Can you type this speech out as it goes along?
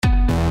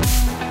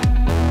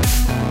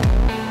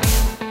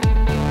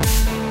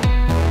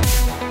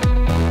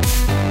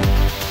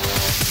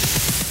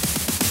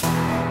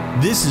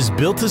This is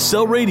Built to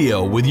Sell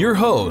Radio with your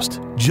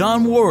host,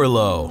 John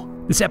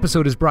Warrillow. This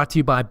episode is brought to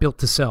you by Built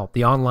to Sell,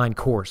 the online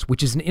course,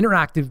 which is an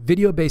interactive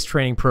video-based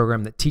training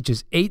program that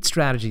teaches 8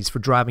 strategies for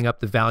driving up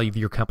the value of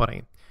your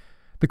company.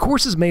 The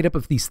course is made up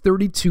of these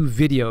 32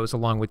 videos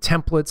along with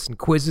templates and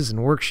quizzes and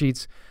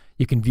worksheets.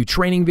 You can view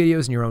training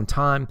videos in your own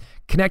time,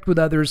 connect with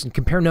others, and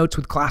compare notes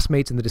with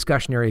classmates in the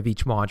discussion area of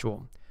each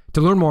module.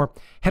 To learn more,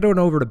 head on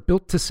over to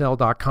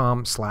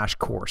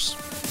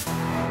builttosell.com/course.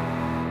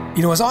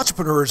 You know, as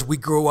entrepreneurs, we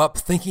grow up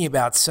thinking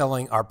about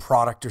selling our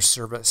product or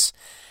service.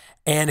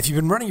 And if you've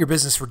been running your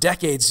business for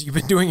decades, you've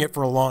been doing it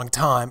for a long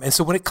time. And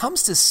so when it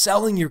comes to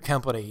selling your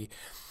company,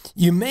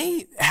 you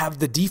may have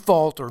the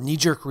default or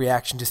knee-jerk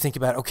reaction to think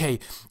about, okay,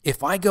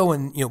 if I go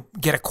and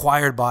get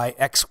acquired by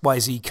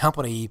XYZ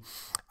company,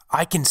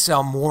 I can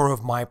sell more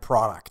of my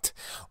product.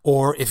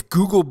 Or if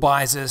Google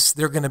buys us,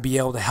 they're going to be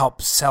able to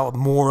help sell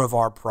more of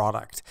our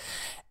product.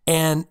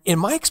 And in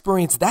my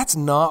experience, that's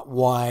not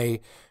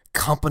why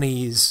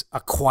companies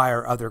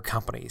acquire other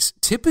companies.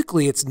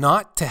 Typically, it's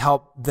not to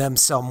help them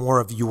sell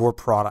more of your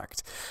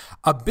product.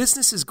 A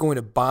business is going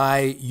to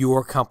buy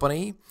your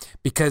company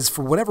because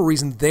for whatever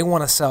reason, they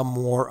want to sell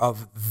more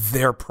of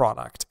their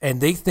product.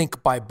 And they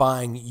think by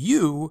buying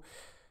you,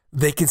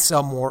 they can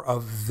sell more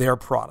of their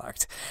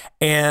product.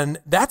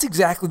 And that's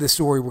exactly the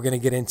story we're going to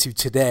get into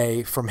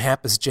today from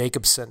Hampus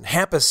Jacobson.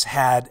 Hampus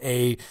had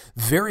a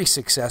very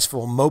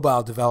successful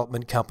mobile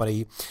development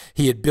company.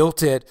 He had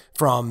built it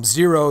from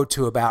zero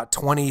to about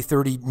 20,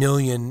 30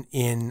 million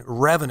in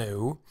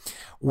revenue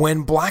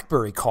when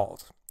BlackBerry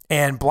called.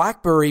 And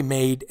BlackBerry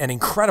made an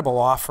incredible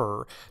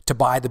offer to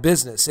buy the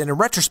business. And in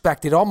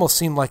retrospect, it almost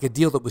seemed like a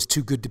deal that was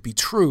too good to be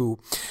true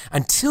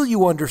until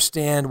you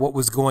understand what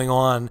was going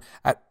on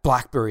at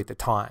BlackBerry at the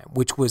time,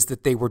 which was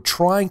that they were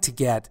trying to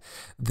get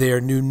their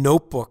new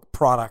notebook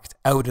product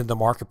out in the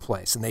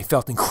marketplace. And they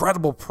felt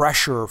incredible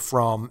pressure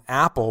from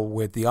Apple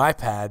with the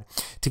iPad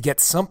to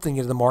get something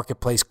into the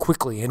marketplace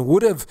quickly and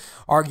would have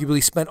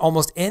arguably spent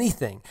almost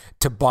anything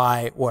to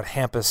buy what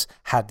Hampus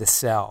had to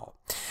sell.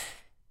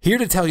 Here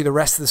to tell you the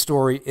rest of the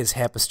story is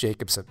Hampus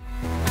Jacobson.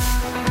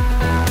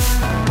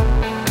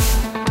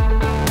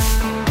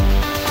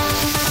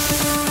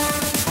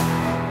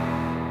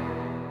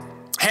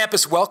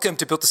 Hampus, welcome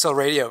to Built to Sell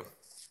Radio.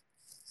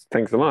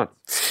 Thanks a lot.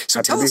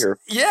 So tell us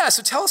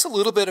a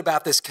little bit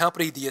about this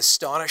company, The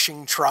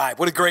Astonishing Tribe.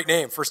 What a great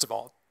name, first of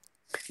all.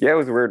 Yeah, it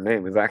was a weird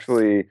name. It's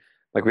actually,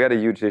 we had a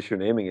huge issue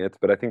naming it,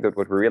 but I think that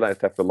what we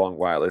realized after a long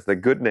while is that a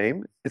good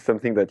name is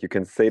something that you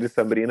can say to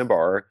somebody in a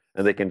bar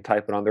and they can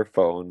type it on their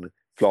phone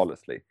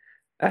flawlessly.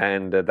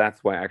 And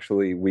that's why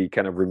actually we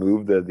kind of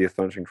removed the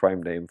Astonishing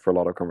Tribe name for a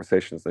lot of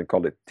conversations and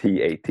called it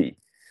TAT.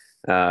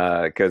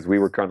 Because we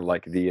were kind of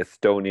like the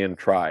Estonian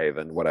tribe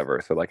and whatever.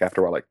 So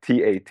after a while,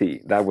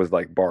 TAT, that was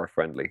bar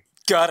friendly.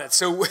 Got it.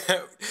 So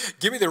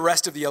give me the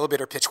rest of the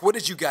elevator pitch. What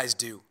did you guys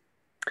do?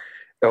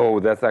 Oh,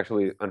 that's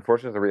actually,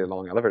 unfortunately, a really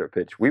long elevator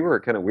pitch. We were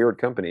a kind of weird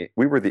company.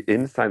 We were the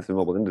insides of the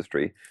mobile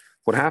industry.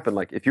 What happened,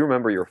 if you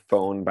remember your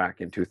phone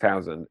back in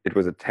 2000, it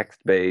was a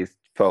text-based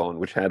phone,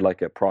 which had a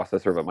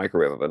processor of a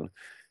microwave oven.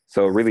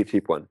 So a really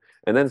cheap one.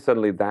 And then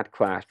suddenly that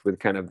clashed with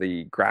kind of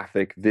the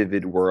graphic,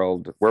 vivid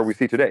world where we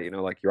see today,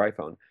 like your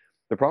iPhone.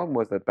 The problem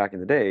was that back in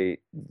the day,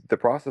 the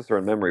processor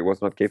and memory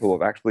was not capable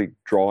of actually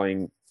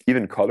drawing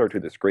even color to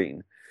the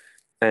screen.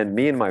 And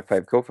me and my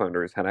 5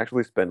 co-founders had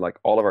actually spent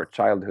all of our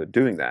childhood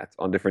doing that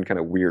on different kind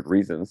of weird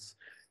reasons.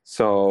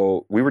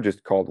 So we were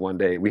just called one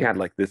day. We had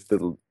this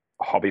little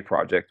hobby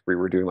project. We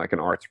were doing an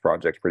arts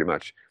project pretty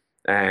much.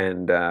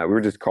 And we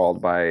were just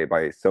called by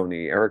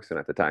Sony Ericsson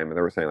at the time. And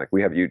they were saying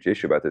we have a huge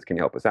issue about this. Can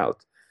you help us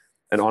out?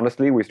 And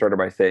honestly, we started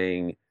by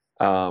saying,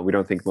 we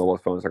don't think mobile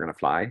phones are going to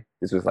fly.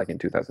 This was in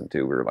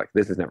 2002. We were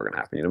this is never going to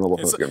happen. Mobile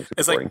phones are going to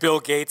be super boring.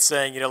 Bill Gates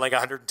saying,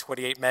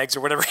 128 megs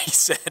or whatever he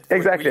said.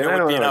 Exactly.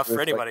 Would be enough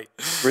for anybody.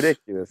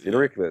 Ridiculous.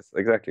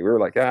 Exactly. We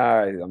were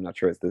I'm not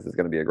sure if this is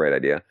going to be a great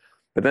idea.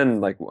 But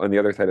then, on the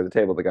other side of the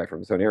table, the guy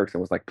from Sony Ericsson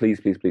was please,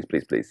 please, please,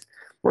 please, please.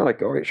 We're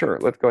okay, sure,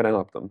 let's go ahead and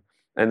help them.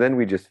 And then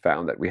we just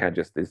found that we had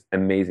just this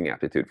amazing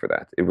aptitude for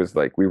that. It was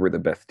we were the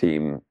best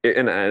team.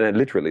 And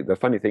literally, the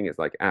funny thing is,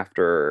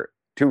 after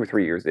 2 or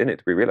 3 years in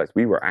it, we realized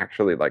we were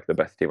actually the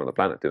best team on the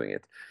planet doing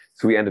it.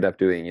 So we ended up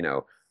doing,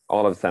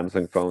 all of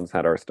Samsung phones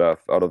had our stuff,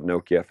 all of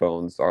Nokia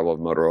phones, all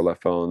of Motorola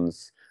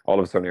phones, all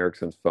of Sony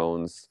Ericsson's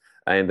phones.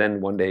 And then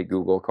one day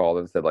Google called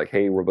and said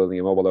hey, we're building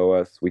a mobile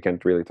OS. We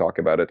can't really talk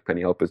about it. Can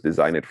you help us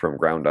design it from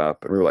ground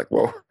up? And we were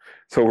whoa.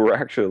 So we're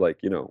actually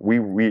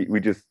we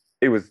just,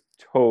 it was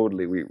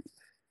totally,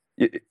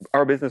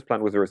 our business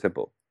plan was very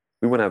simple.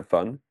 We want to have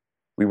fun.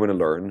 We want to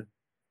learn.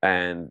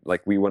 And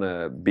we want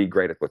to be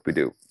great at what we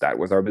do. That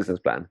was our business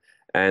plan.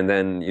 And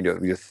then,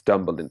 we just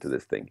stumbled into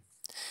this thing.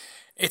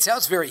 It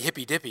sounds very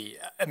hippy-dippy.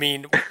 I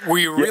mean, were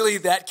you really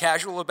that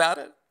casual about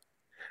it?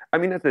 I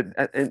mean, in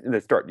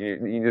the start,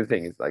 the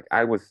thing is,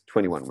 I was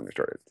 21 when I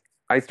started.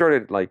 I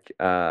started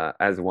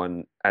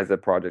as a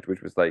project,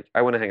 which was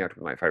I want to hang out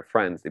with my 5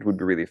 friends. It would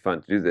be really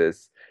fun to do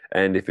this.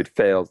 And if it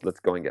fails, let's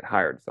go and get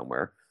hired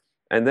somewhere.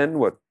 And then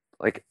what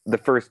like the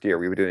first year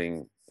we were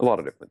doing a lot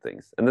of different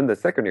things. And then the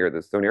second year, the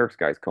Sony Ericsson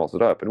guys calls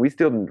it up, and we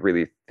still didn't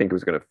really think it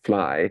was going to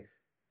fly.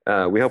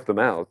 We helped them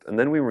out, and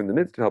then we were in the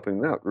midst of helping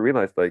them out. We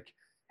realized, like,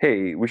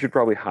 hey, we should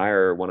probably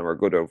hire one of our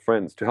good old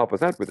friends to help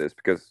us out with this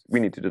because we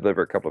need to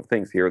deliver a couple of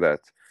things here that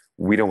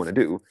we don't want to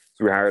do.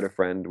 So we hired a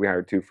friend, we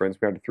hired 2 friends,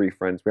 we hired 3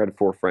 friends, we had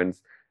 4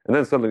 friends, and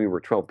then suddenly we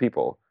were 12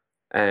 people.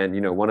 And,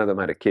 one of them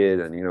had a kid,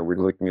 and, we're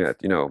looking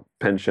at,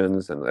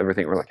 pensions and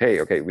everything. We're like, hey,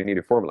 okay, we need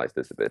to formalize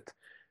this a bit.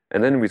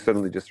 And then we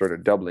suddenly just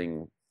started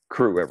doubling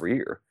crew every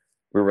year.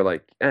 We were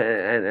like,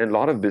 and a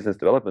lot of business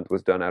development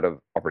was done out of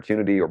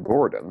opportunity or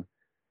boredom.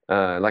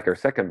 Like our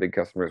second big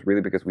customer is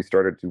really because we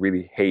started to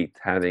really hate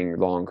having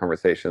long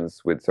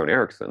conversations with Sony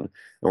Ericsson. And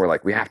we're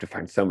like, we have to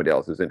find somebody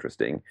else who's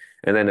interesting.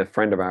 And then a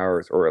friend of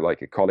ours or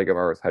like a colleague of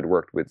ours had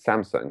worked with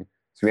Samsung.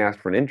 So we asked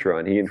for an intro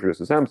and he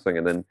introduced us to Samsung.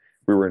 And then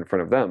we were in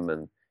front of them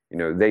and,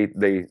 they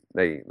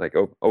like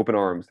open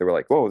arms. They were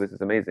like, whoa, this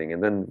is amazing.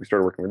 And then we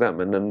started working with them.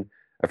 And then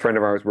a friend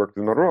of ours worked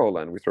with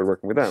Motorola and we started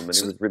working with them. And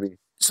it was really...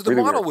 So the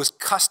really model weird. was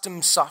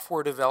custom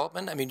software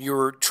development? I mean, you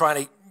were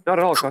trying to... Not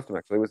at all custom,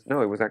 actually.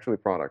 It was actually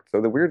product. So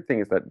the weird thing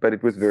is that, but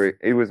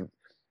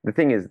the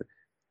thing is,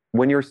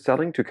 when you're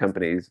selling to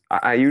companies,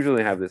 I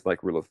usually have this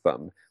like rule of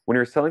thumb. When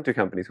you're selling to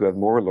companies who have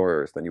more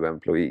lawyers than you have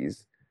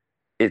employees,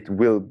 it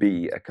will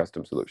be a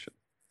custom solution.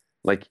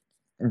 Like,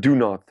 do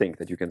not think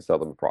that you can sell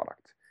them a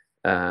product.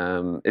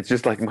 It's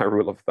just like my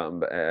rule of thumb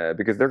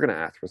because they're going to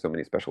ask for so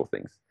many special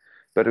things.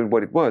 But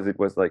what it was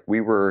like we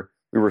were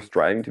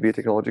striving to be a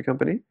technology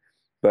company.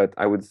 But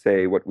I would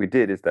say what we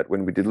did is that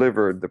when we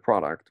delivered the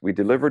product, we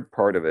delivered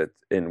part of it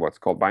in what's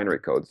called binary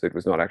code, so it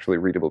was not actually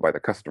readable by the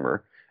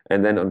customer.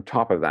 And then on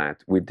top of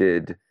that, we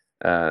did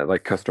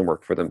like custom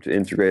work for them to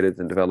integrate it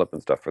and develop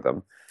and stuff for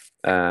them.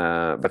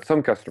 But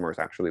some customers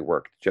actually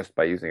worked just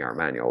by using our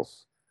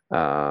manuals.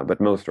 But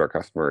most of our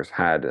customers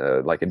had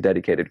like a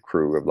dedicated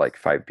crew of like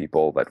 5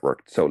 people that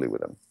worked solely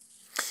with them.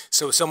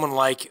 So someone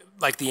like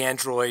the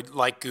Android,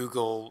 like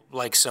Google,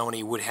 like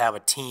Sony would have a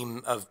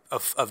team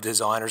of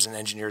designers and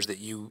engineers that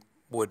you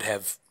would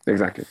have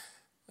exactly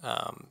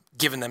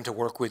given them to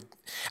work with.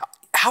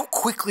 How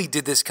quickly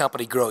did this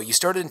company grow? You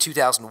started in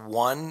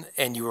 2001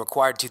 and you were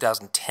acquired in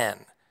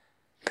 2010.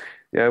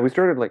 Yeah, we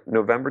started like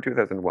November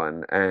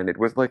 2001, and it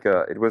was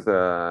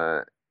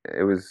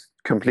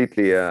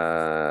completely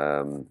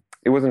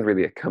it wasn't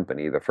really a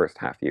company the first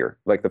half year.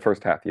 Like the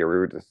first half year, we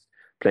were just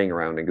playing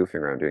around and goofing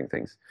around doing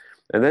things.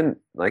 And then,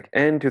 like,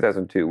 in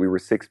 2002, we were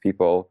 6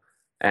 people,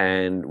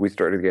 and we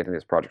started getting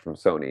this project from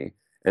Sony.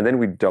 And then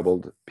we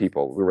doubled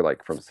people. We were,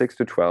 like, from 6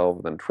 to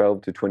 12, then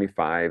 12 to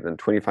 25, then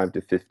 25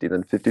 to 50,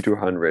 then 50 to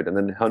 100, and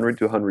then 100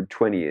 to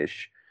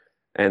 120-ish,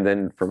 and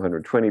then from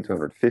 120 to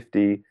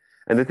 150.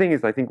 And the thing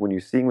is, I think when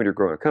you're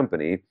growing a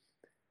company,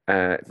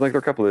 it's like there are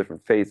a couple of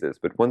different phases,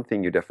 but one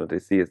thing you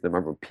definitely see is the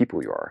number of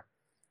people you are.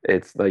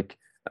 It's like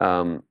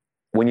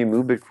when you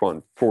move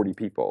beyond 40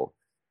 people,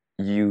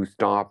 you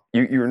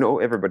know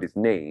everybody's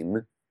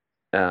name,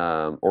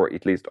 or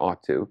at least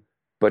ought to,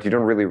 but you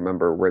don't really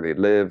remember where they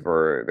live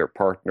or their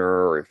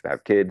partner or if they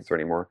have kids or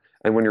anymore.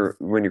 And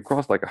when you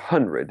cross like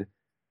 100,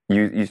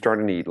 you start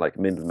to need like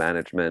middle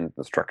management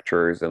and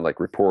structures and like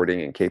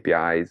reporting and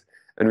KPIs.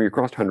 And when you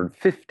cross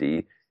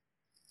 150,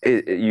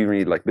 you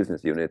need like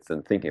business units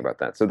and thinking about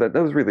that. So that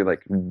was really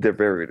like the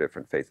very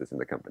different phases in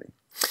the company.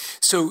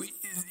 So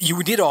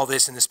you did all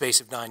this in the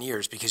space of 9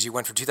 years because you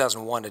went from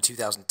 2001 to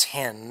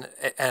 2010.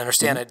 And I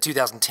understand in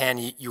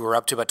 2010 you were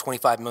up to about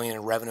 25 million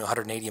in revenue,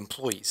 180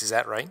 employees. Is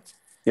that right?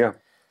 Yeah.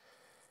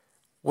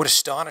 What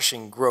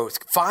astonishing growth.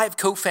 5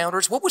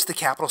 co-founders. What was the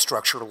capital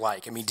structure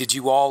like? I mean, did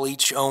you all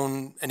each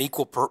own an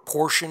equal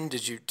portion?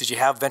 Did you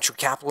have venture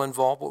capital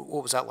involved?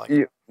 What was that like?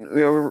 Yeah,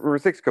 we were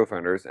 6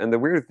 co-founders. And the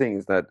weird thing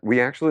is that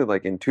we actually,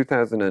 like in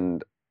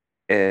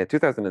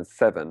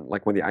 2007,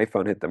 like when the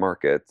iPhone hit the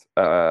market,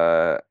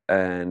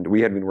 and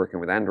we had been working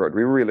with Android,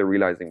 we were really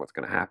realizing what's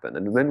going to happen.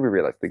 And then we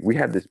realized like, we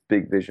had this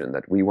big vision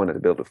that we wanted to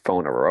build a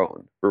phone of our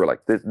own. We were like,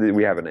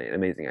 we have an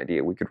amazing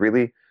idea. We could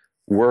really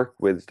work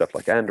with stuff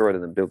like Android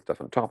and then build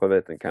stuff on top of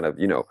it. And kind of,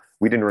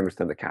 we didn't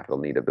understand the capital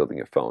need of building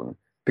a phone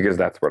because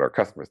that's what our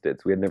customers did.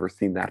 So we had never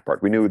seen that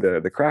part. We knew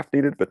the craft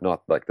needed, but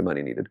not like the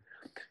money needed.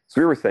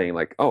 So we were saying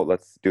like, oh,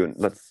 let's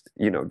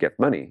get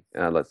money.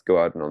 Let's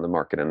go out and on the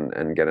market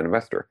and get an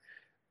investor.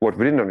 What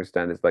we didn't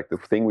understand is like the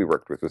thing we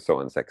worked with was so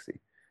unsexy.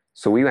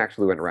 So we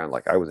actually went around,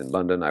 like I was in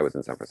London, I was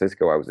in San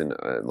Francisco, I was in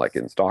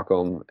in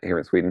Stockholm, here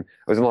in Sweden.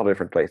 I was in a lot of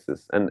different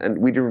places. And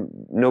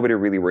nobody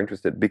really were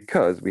interested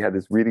because we had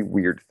this really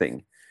weird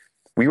thing.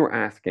 We were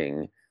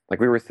asking, like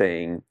we were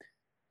saying,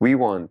 we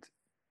want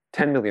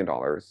 $10 million.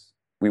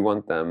 We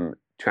want them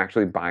to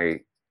actually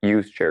buy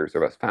used shares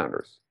of us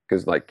founders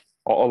because like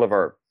all of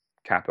our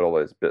capital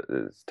is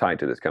tied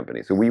to this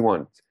company. So we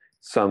want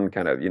some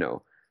kind of,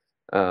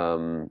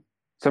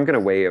 some kind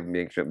of way of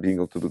being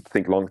able to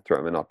think long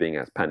term and not being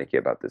as panicky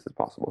about this as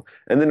possible.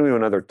 And then we do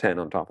another 10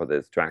 on top of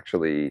this to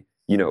actually,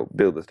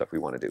 build the stuff we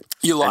want to do.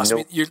 You lost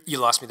me. You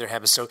lost me there,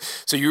 Hebbe. So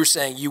you were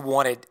saying you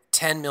wanted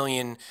 10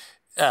 million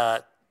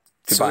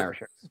to buy our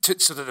shares.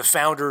 So that the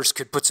founders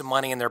could put some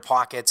money in their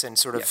pockets and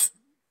sort of Yes.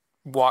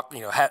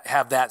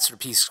 have that sort of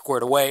piece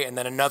squared away, and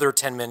then another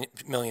 10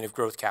 million of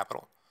growth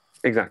capital.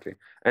 Exactly.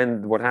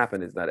 And what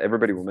happened is that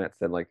everybody we met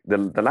said, like,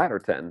 the latter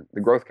 10, the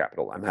growth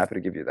capital, I'm happy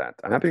to give you that.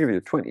 I'm happy to give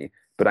you 20,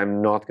 but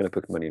I'm not going to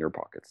put money in your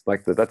pockets.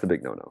 Like, that's a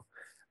big no-no.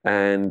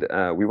 And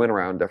we went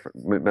around,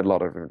 met a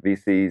lot of different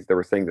VCs. They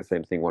were saying the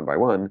same thing one by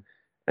one.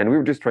 And we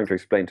were just trying to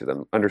explain to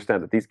them,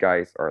 understand that these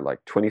guys are like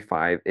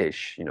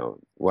 25-ish,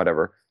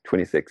 whatever,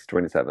 26,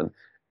 27.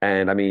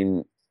 And I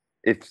mean,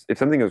 if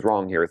something goes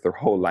wrong here, it's their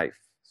whole life.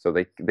 So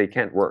they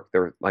can't work.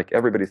 They're like,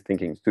 everybody's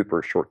thinking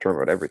super short term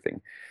about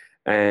everything.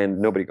 And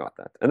nobody got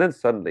that. And then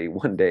suddenly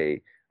one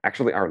day,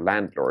 actually our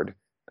landlord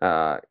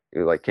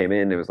came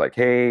in and was like,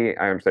 hey,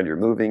 I understand you're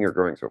moving, you're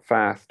growing so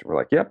fast. We're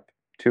like, yep,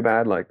 too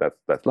bad. Like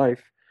that's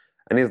life.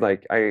 And he's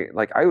like, I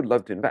would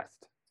love to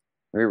invest.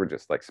 And we were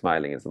just like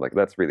smiling and said, like,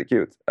 that's really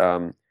cute.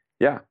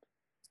 Yeah.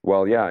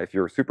 Well, yeah, if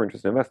you're super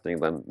interested in investing,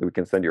 then we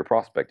can send you a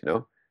prospect,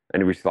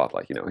 And we thought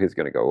like, he's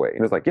going to go away. And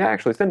he was like, yeah,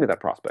 actually send me that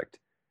prospect.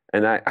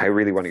 And I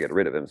really want to get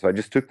rid of him. So I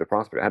just took the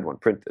prospect. I had one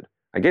printed.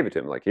 I gave it to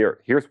him like,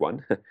 here's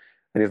one.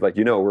 And he's like,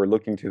 we're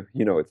looking to,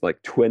 it's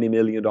like $20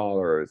 million.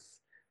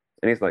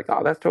 And he's like,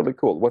 oh, that's totally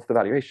cool. What's the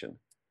valuation?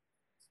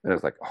 And I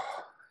was like,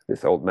 oh,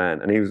 this old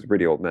man. And he was a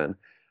pretty old man.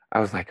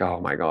 I was like,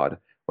 oh my God,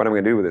 what am I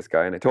going to do with this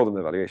guy? And I told him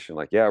the valuation,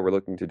 like, yeah, we're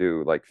looking to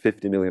do like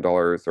 $50 million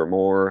or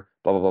more,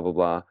 blah, blah, blah, blah,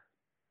 blah. I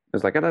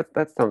was like, oh,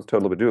 that sounds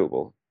totally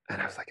doable. And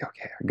I was like,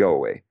 okay, go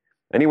away.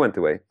 And he went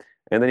away.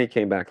 And then he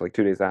came back like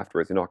 2 days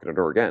afterwards. He knocked on the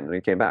door again. And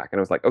he came back. And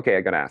I was like, okay,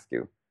 I got to ask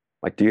you,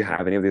 like, do you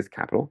have any of this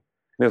capital?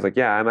 And he was like,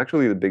 yeah, I'm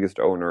actually the biggest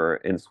owner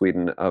in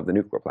Sweden of the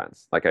nuclear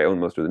plants. Like, I own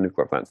most of the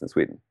nuclear plants in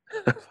Sweden.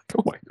 I was like,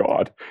 oh my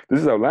God, this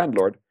is our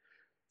landlord.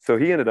 So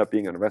he ended up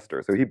being an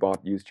investor. So he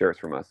bought used shares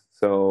from us.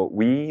 So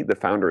we, the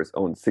founders,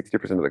 owned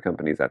 60% of the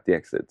companies at the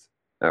exit,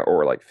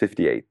 or like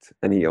 58,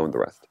 and he owned the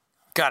rest.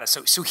 Got it.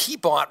 So he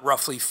bought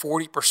roughly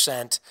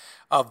 40%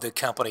 of the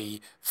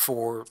company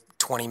for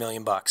 $20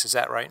 million. Is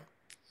that right?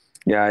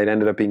 Yeah, it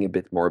ended up being a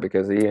bit more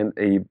because a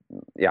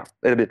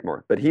bit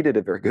more. But he did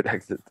a very good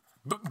exit.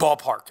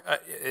 Ballpark,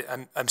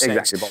 I'm saying.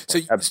 Exactly,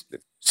 ballpark.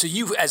 So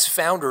you, as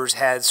founders,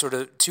 had sort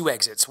of two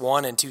exits.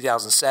 One in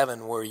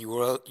 2007, where you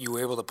were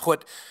able to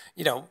put,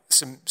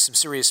 some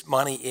serious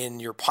money in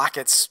your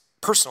pockets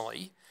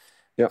personally.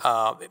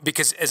 Yeah.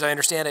 Because as I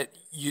understand it,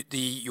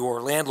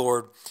 your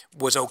landlord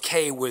was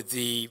okay with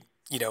the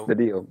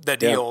deal,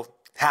 yeah.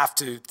 Half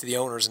to the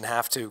owners and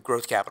half to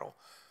growth capital.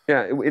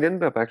 Yeah, it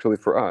ended up actually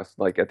for us,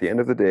 like at the end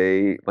of the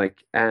day,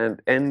 like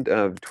and end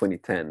of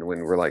 2010, when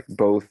we're like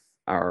both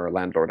our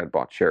landlord had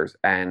bought shares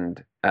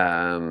and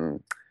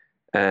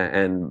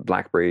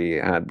BlackBerry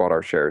had bought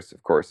our shares,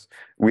 of course,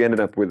 we ended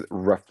up with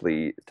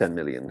roughly 10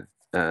 million.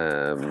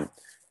 So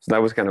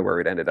that was kind of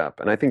where it ended up.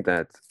 And I think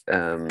that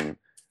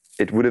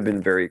it would have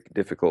been very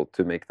difficult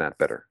to make that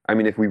better. I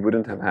mean, if we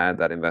wouldn't have had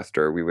that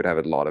investor, we would have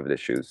a lot of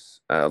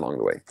issues along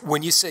the way.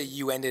 When you say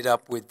you ended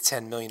up with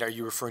 10 million, are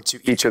you referring to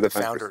each of the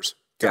founders?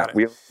 Got it.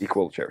 We have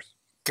equal shares.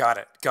 Got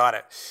it.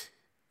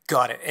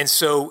 And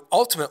so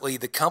ultimately,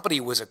 the company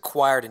was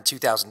acquired in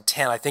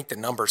 2010. I think the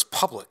number's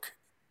public.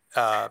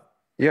 Yeah,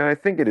 I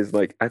think it is.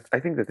 Like, I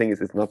think the thing is,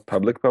 it's not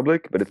public,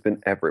 but it's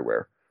been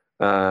everywhere.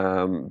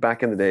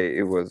 Back in the day,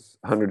 it was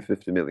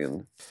 150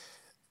 million.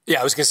 Yeah,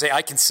 I was going to say,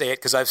 I can say it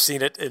because I've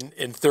seen it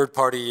in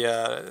third-party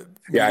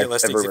media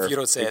listings everywhere. if you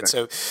don't say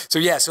exactly. it.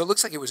 So it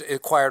looks like it was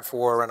acquired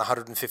for around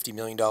 $150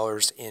 million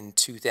in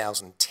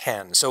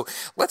 2010. So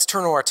let's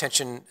turn our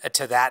attention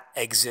to that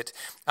exit.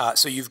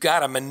 So you've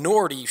got a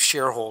minority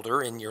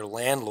shareholder in your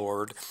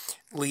landlord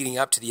leading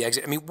up to the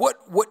exit. I mean,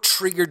 what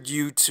triggered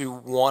you to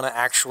want to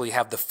actually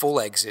have the full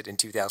exit in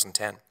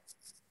 2010?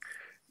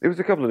 It was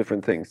a couple of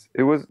different things.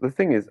 The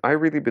thing is, I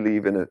really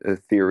believe in a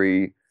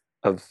theory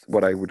of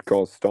what I would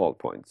call stall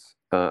points.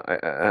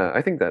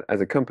 I think that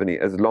as a company,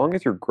 as long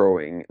as you're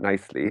growing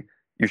nicely,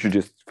 you should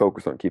just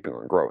focus on keeping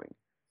on growing.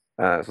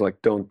 So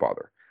like, don't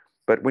bother.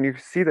 But when you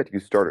see that you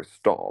start a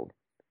stall,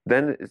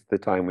 then it's the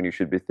time when you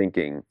should be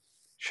thinking,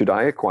 should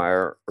I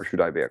acquire or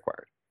should I be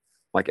acquired?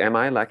 Like, am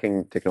I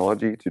lacking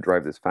technology to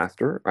drive this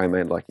faster? Am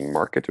I lacking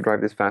market to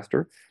drive this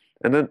faster?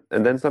 And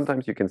then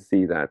sometimes you can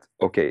see that,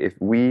 okay, if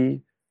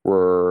we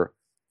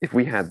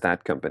had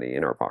that company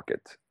in our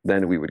pocket,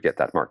 then we would get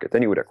that market.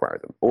 Then you would acquire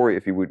them. Or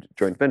if you would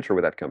joint venture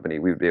with that company,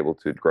 we would be able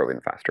to grow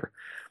in faster.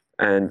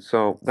 And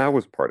so that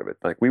was part of it.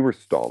 Like, we were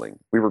stalling.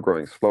 We were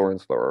growing slower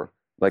and slower.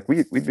 Like,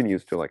 we'd been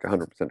used to like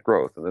 100%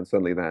 growth. And then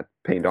suddenly that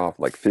paid off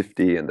like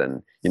 50 and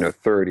then,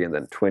 30 and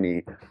then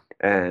 20.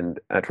 And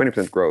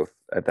 20% growth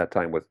at that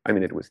time was, I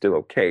mean, it was still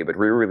okay, but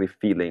we were really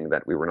feeling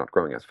that we were not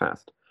growing as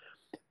fast.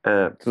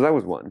 So that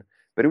was one.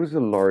 But it was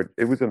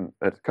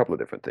a couple of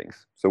different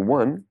things. So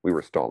one, we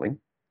were stalling.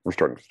 We're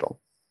starting to stall.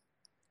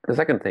 The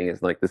second thing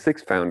is, like, the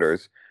 6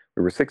 founders,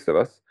 we were 6 of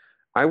us.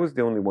 I was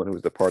the only one who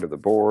was a part of the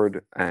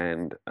board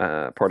and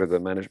part of the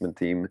management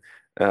team.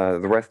 The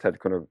rest had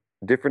kind of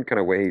different kind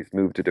of ways,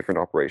 moved to different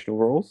operational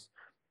roles.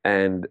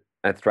 And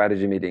at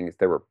strategy meetings,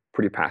 they were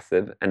pretty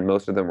passive. And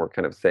most of them were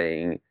kind of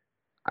saying,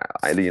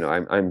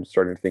 I'm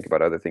starting to think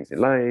about other things in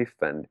life,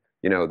 and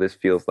this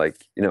feels like,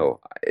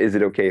 is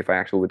it okay if I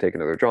actually would take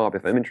another job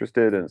if I'm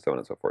interested, and so on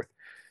and so forth.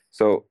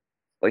 So,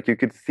 like, you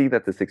could see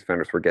that the six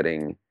founders were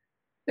getting,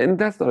 and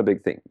that's not a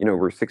big thing.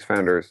 We're six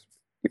founders.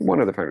 One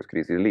of the founders could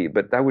easily leave,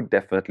 but that would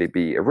definitely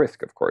be a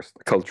risk, of course,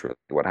 culturally.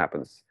 What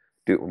happens?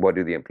 What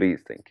do the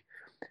employees think?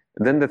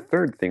 And then the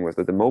third thing was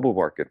that the mobile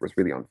market was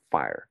really on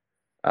fire.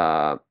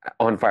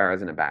 On fire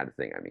as in a bad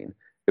thing, I mean.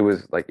 It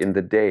was like in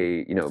the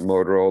day,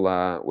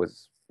 Motorola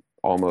was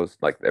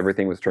almost like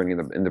everything was turning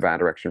in the bad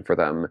direction for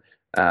them.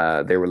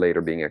 They were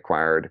later being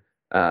acquired.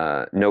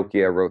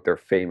 Nokia wrote their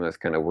famous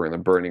kind of "we're in the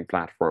burning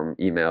platform"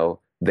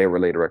 email. They were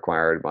later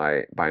acquired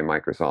by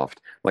Microsoft.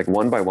 Like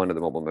one by one of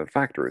the mobile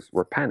manufacturers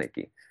were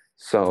panicky.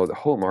 So the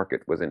whole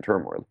market was in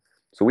turmoil.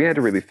 So we had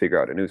to really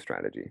figure out a new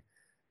strategy.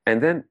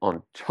 And then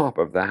on top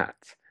of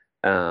that,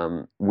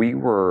 we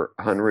were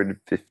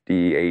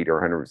 158 or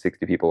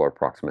 160 people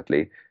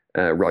approximately,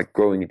 like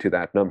growing into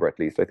that number at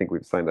least. I think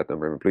we've signed that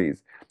number of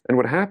employees. And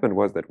what happened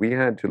was that we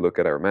had to look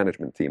at our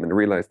management team and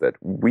realize that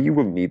we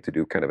will need to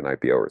do kind of an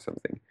IPO or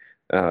something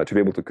to be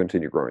able to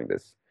continue growing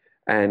this.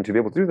 And to be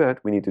able to do that,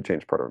 we need to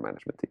change part of our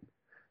management team.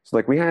 So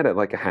like we had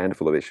a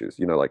handful of issues.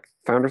 Like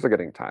founders are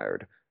getting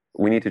tired.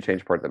 We need to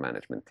change part of the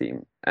management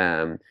team.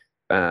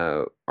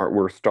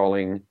 We're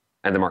stalling,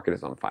 and the market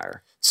is on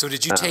fire. So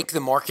did you take the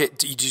market?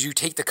 Did you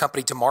take the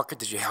company to market?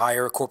 Did you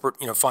hire a corporate,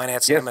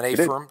 finance Yes, M&A we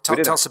did. firm? We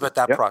did Tell us about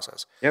that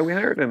process. Yeah, we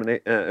hired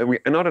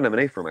not an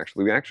M&A firm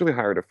actually. We actually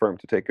hired a firm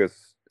to take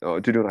us to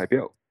do an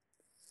IPO.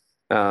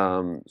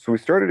 So we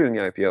started doing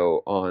the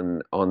IPO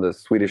on the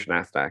Swedish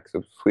Nasdaq.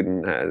 So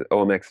Sweden has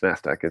OMX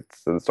Nasdaq.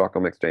 It's the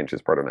Stockholm Exchange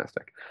is part of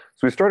Nasdaq.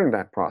 So we started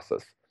that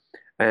process.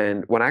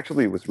 And what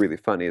actually was really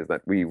funny is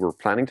that we were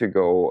planning to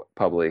go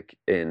public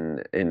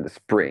in the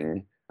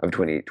spring of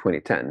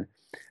 2010.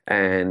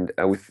 And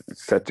we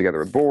set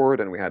together a board,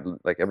 and we had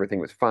everything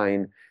was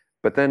fine.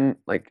 But then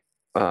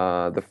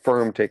the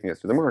firm taking us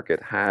to the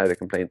market had a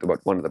complaint about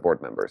one of the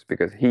board members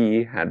because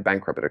he had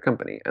bankrupted a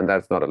company, and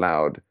that's not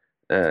allowed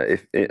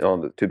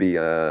to be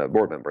a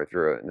board member if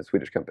you're in a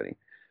Swedish company.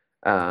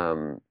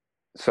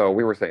 So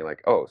we were saying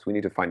so we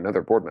need to find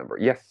another board member.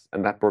 Yes,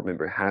 and that board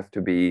member had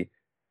to be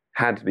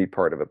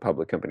part of a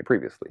public company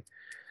previously.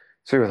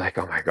 So we were like,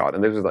 oh my God.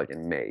 And this was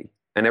in May.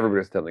 And everybody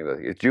was telling us,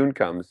 if June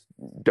comes,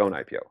 don't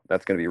IPO.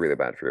 That's going to be really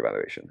bad for your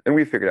valuation. And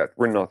we figured out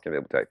we're not going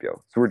to be able to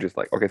IPO. So we're just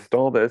okay,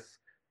 stall this,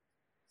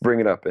 bring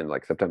it up in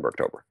September,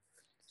 October.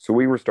 So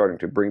we were starting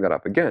to bring that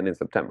up again in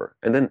September.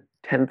 And then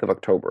 10th of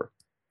October,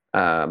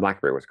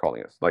 BlackBerry was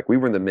calling us. We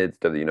were in the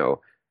midst of,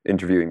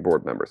 interviewing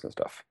board members and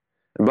stuff.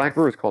 And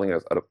BlackBerry was calling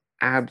us out of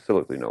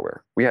absolutely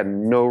nowhere. We had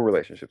no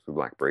relationships with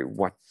BlackBerry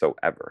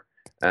whatsoever.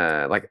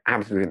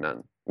 Absolutely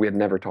none. We had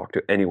never talked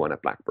to anyone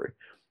at BlackBerry.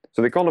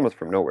 So they called us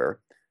from nowhere.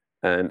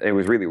 And it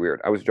was really weird.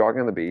 I was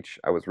jogging on the beach.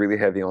 I was really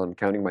heavy on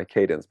counting my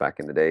cadence back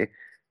in the day.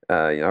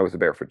 I was a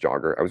barefoot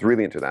jogger. I was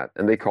really into that.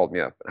 And they called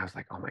me up. And I was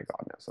like, oh my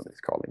God, now somebody's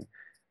calling.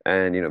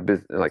 And,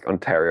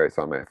 Ontario, I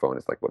saw on my phone.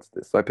 It's what's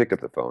this? So I picked up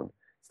the phone,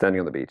 standing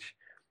on the beach.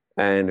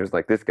 And there's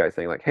this guy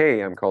saying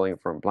hey, I'm calling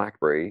from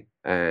BlackBerry.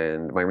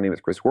 And my name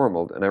is Chris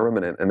Wormold. And I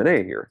run an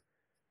M&A here.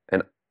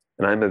 And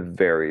I'm a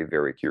very,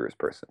 very curious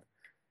person.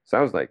 So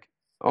I was like,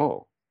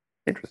 oh,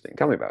 interesting.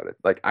 Tell me about it.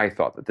 I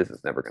thought that this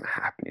is never going to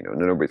happen.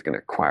 Nobody's going to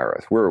acquire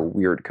us. We're a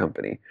weird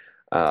company.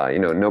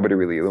 Nobody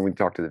really, when we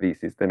talked to the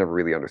VCs, they never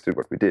really understood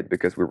what we did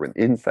because we were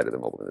inside of the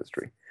mobile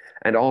industry.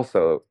 And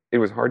also, it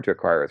was hard to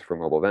acquire us from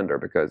a mobile vendor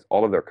because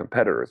all of their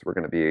competitors were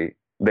going to be,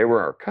 they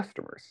were our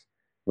customers.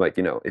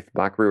 If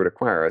BlackBerry would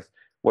acquire us,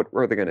 what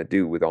were they going to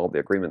do with all the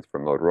agreements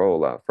from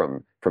Motorola,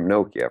 from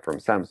Nokia, from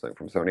Samsung,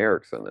 from Sony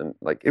Ericsson? And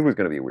it was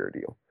going to be a weird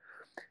deal.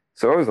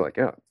 So I was like,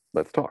 yeah,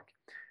 let's talk.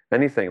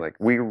 And he's saying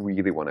we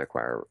really want to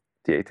acquire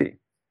TAT.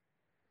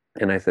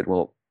 And I said,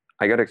 well,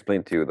 I got to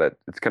explain to you that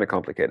it's kind of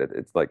complicated.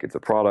 It's it's a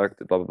product,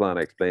 blah, blah, blah. And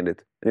I explained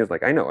it. And he was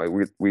like, I know,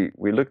 we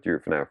looked at you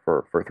for now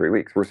for 3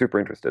 weeks. We're super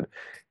interested.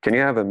 Can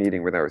you have a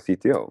meeting with our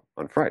CTO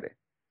on Friday?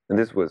 And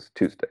this was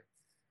Tuesday.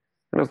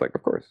 And I was like,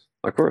 of course.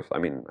 I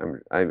mean,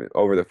 I'm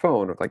over the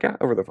phone. I was like, yeah,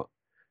 over the phone.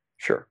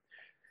 Sure.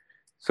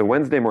 So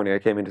Wednesday morning, I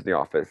came into the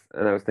office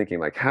and I was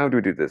thinking how do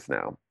we do this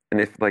now? And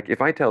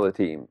if I tell the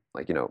team,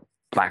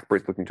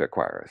 BlackBerry's looking to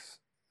acquire us,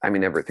 I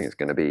mean, everything's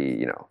going to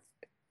be,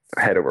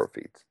 head over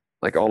feet.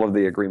 All of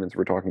the agreements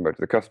we're talking about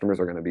to the customers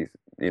are going to be,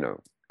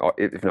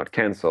 if not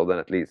canceled, then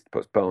at least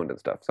postponed and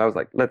stuff. So I was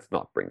like, let's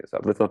not bring this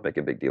up. Let's not make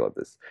a big deal of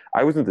this.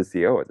 I wasn't the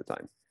CEO at the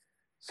time.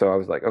 So I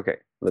was like, okay,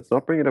 let's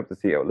not bring it up to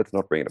the CEO. Let's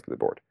not bring it up to the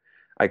board.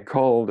 I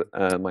called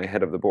my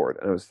head of the board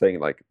and I was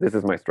saying this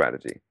is my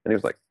strategy. And he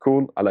was like,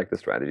 cool, I like the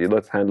strategy.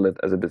 Let's handle it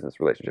as a business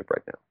relationship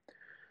right now.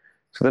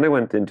 So then I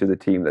went into the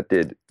team that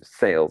did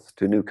sales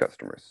to new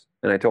customers.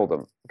 And I told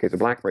them, okay, so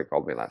BlackBerry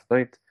called me last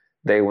night.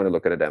 They want to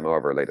look at a demo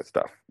of our latest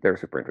stuff. They're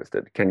super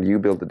interested. Can you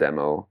build a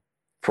demo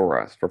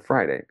for us for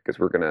Friday? Because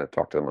we're going to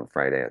talk to them on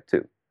Friday at 2.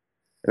 And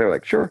they were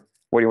like, sure.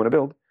 What do you want to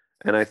build?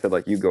 And I said,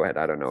 you go ahead.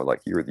 I don't know.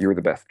 You're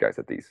the best guys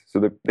at these. So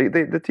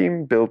the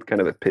team built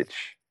kind of a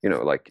pitch,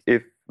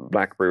 if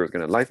BlackBerry was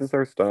going to license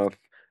our stuff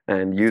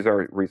and use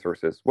our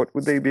resources, what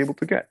would they be able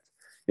to get?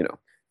 You know,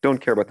 don't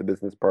care about the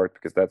business part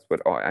because that's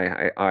what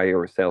I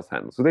or sales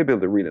handle. So they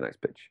build a really nice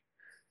pitch.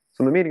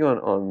 So in the meeting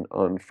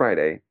on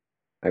Friday,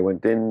 I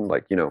went in,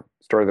 like, you know,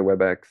 started the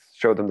WebEx,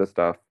 showed them the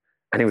stuff,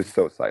 and it was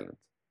so silent.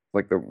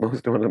 Like one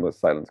of the most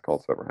silent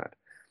calls I've ever had.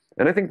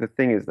 And I think the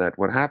thing is that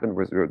what happened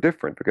was real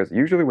different because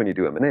usually when you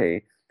do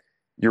M&A,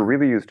 you're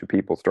really used to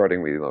people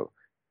starting with, you know,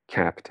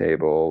 cap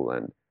table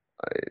and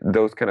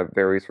those kind of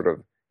very sort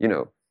of, you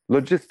know,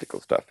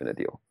 logistical stuff in a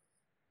deal.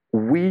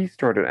 We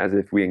started as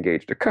if we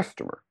engaged a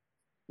customer.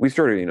 We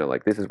started, you know,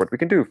 like, this is what we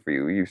can do for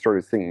you. You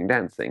started singing,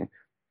 dancing,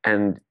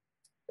 and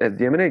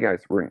the M&A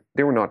guys were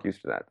not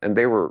used to that, and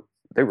they were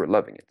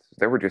loving it.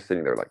 They were just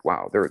sitting there like,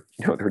 wow, they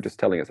were just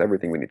telling us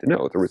everything we need to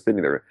know. They were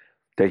sitting there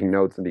taking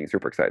notes and being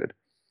super excited.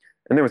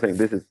 And they were saying,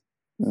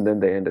 and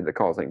then they ended the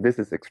call saying, this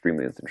is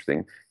extremely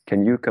interesting.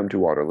 Can you come to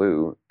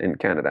Waterloo in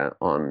Canada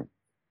on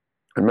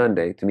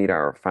Monday to meet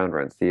our founder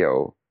and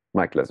CEO,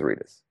 Mike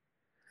Lazaridis?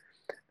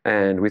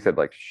 And we said,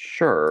 like,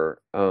 sure.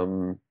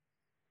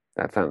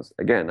 That sounds,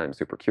 again, I'm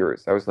super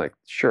curious. I was like,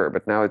 sure,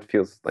 but now it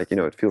feels like, you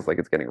know,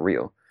 it's getting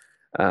real.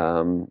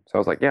 So I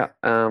was like, yeah,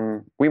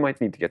 we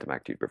might need to get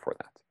back to you before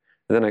that.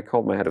 And then I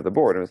called my head of the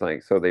board and was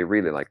like, so they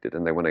really liked it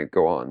and they want to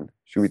go on.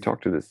 Should we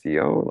talk to the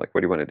CEO? Like, what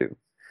do you want to do?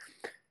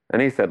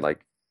 And he said,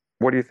 like,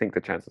 what do you think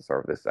the chances are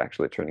of this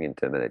actually turning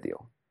into a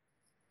deal?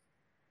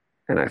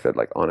 And I said,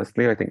 like,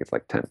 honestly, I think it's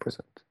like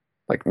 10%,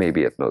 like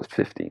maybe at most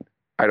 15.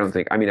 I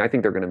think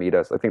they're going to meet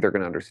us. I think they're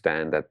going to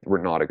understand that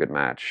we're not a good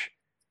match,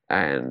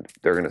 and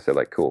they're going to say,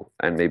 like, cool,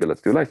 and maybe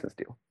let's do a license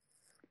deal.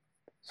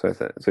 So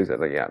he said,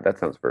 like, yeah, that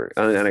sounds very,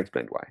 and I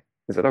explained why.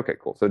 He said, okay,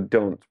 cool. So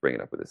don't bring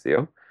it up with the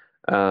CEO,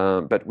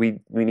 but we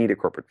need a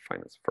corporate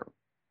finance firm,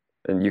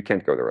 and you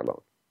can't go there alone.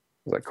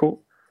 I was like,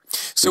 cool.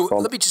 So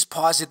let me just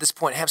pause at this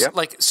point. Yep.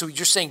 Like, so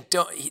you're saying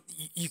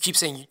you keep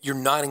saying you're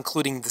not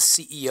including the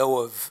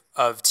CEO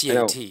of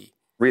TAT.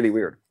 Really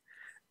weird.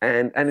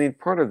 And I mean,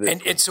 part of this.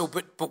 And so,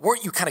 but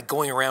weren't you kind of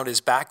going around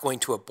his back, going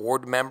to a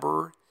board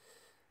member?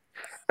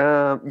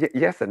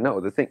 Yes and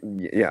no.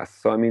 Yes.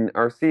 So I mean,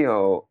 our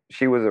CEO,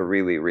 she was a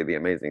really, really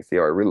amazing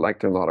CEO. I really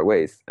liked her in a lot of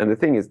ways. And the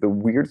thing is, the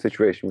weird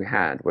situation we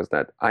had was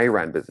that I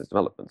ran business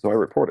development, so I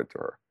reported to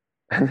her.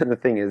 And then the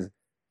thing is,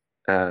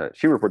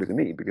 she reported to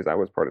me because I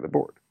was part of the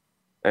board.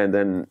 And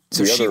then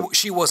so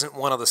she wasn't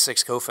one of the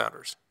 6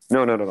 co-founders.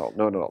 No, not at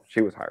all.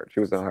 She was hired. She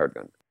was a hired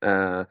gun.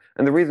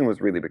 And the reason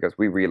was really because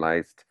we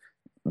realized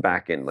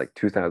back in like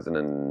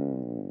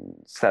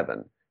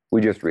 2007,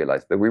 we just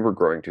realized that we were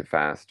growing too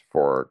fast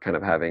for kind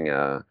of having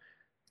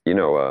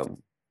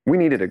we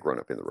needed a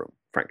grown-up in the room,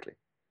 frankly.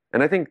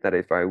 And I think that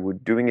if I were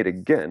doing it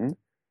again,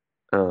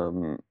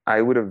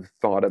 I would have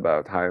thought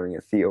about hiring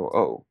a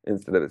COO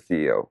instead of a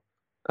CEO.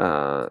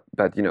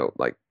 But, you know,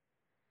 like,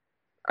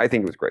 I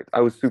think it was great.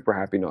 I was super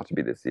happy not to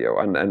be the CEO.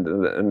 And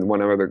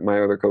my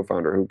other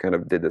co-founder who kind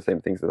of did the same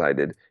things that I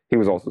did, he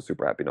was also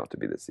super happy not to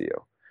be the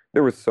CEO.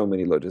 There were so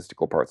many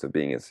logistical parts of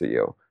being a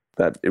CEO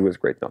that it was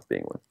great not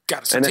being one.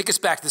 Got it. So take us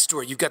back to the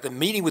story. You've got the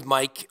meeting with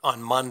Mike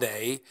on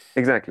Monday.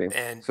 Exactly.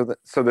 And so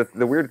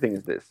the weird thing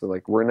is this. So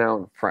like, we're now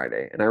on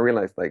Friday, and I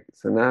realized, like,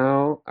 so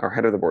now our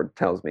head of the board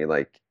tells me,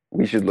 like,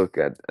 we should look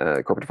at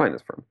a corporate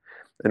finance firm.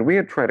 And we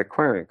had tried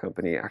acquiring a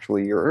company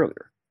actually a year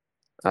earlier.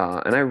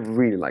 And I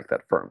really liked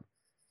that firm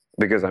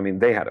because, I mean,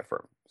 they had a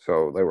firm.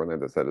 So they were on the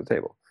other side of the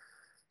table.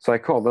 So I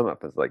called them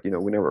up and was like, you know,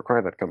 we never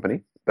acquired that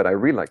company, but I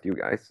really liked you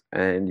guys.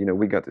 And, you know,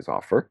 we got this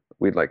offer.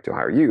 We'd like to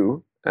hire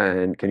you.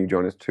 And can you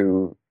join us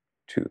to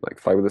like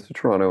fly with us to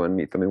Toronto and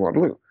meet them in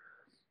Waterloo?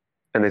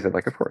 And they said,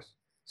 like, of course.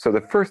 So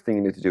the first thing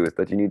you need to do is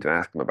that you need to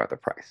ask them about the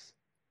price.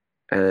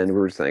 And we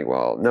were saying,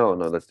 well, no,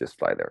 let's just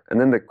fly there. And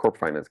then the corp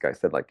finance guy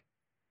said, like,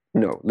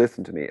 no,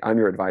 listen to me. I'm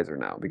your advisor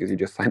now because you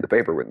just signed the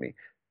paper with me.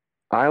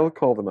 I'll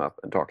call them up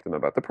and talk to them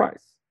about the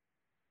price.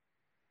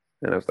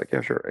 And I was like, yeah,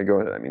 sure. Go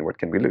ahead. I mean, what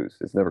can we lose?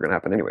 It's never going to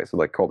happen anyway. So,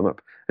 like, call them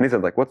up. And he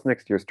said, like, what's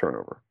next year's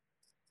turnover?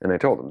 And I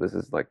told him, this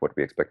is like what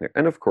we expect next.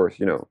 And of course,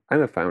 you know,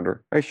 I'm a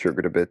founder. I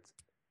sugared a bit.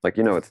 Like,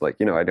 you know, it's like,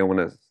 you know, I don't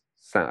want to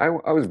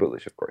sound, I was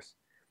bullish, of course.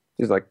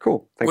 He's like,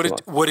 cool. Thanks a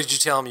lot. What did you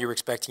tell him you were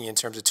expecting in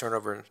terms of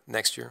turnover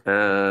next year?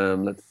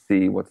 Let's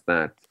see, what's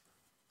that?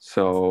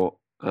 So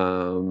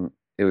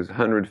it was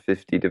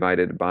 150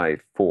 divided by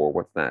 4.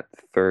 What's that?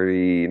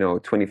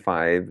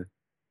 25.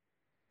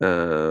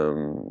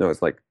 No,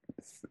 it's like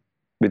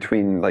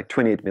between like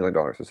 $28 million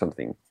or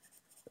something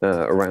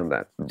around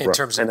that. In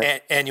terms of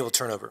annual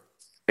turnover.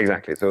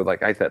 Exactly. So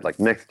like I said, like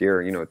next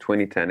year, you know,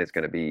 2010 is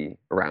going to be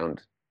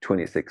around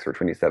 26 or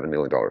 $27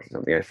 million or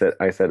something.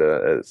 I said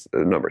a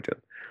number to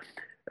him.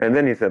 And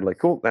then he said, like,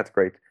 cool, that's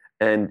great.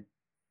 And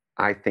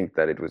I think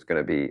that it was going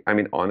to be, I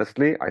mean,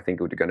 honestly, I think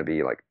it was going to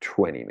be like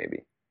 20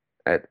 maybe,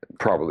 at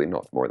probably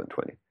not more than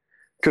 20,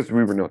 because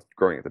we were not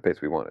growing at the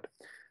pace we wanted.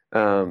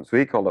 So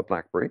he called up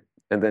BlackBerry,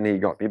 and then he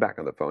got me back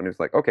on the phone. He was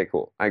like, okay,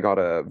 cool. I got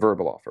a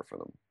verbal offer for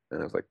them. And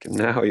I was like,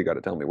 now you got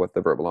to tell me what's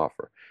the verbal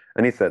offer.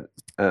 And he said,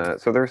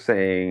 so they're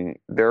saying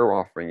they're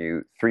offering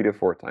you 3 to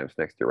 4 times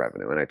next year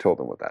revenue. And I told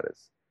him what that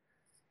is.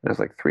 And I was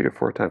like, 3 to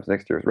 4 times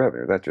next year's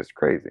revenue? That's just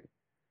crazy.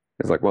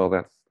 It's like, well,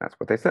 that's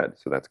what they said,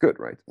 so that's good,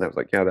 right? And I was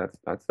like, yeah,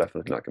 that's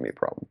definitely not going to be a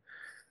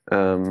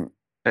problem.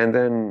 And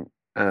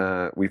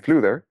then we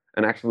flew there,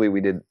 and actually we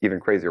did even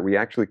crazier. We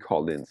actually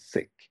called in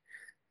sick,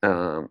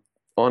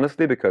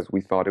 honestly, because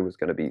we thought it was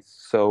going to be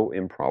so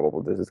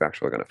improbable this is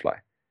actually going to fly.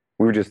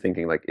 We were just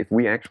thinking, like, if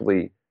we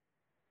actually,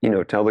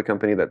 tell the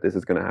company that this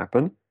is going to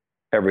happen,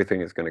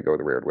 everything is going to go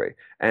the weird way.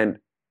 And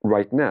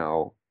right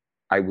now,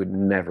 I would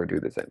never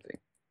do the same thing.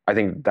 I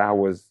think that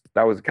was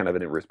kind of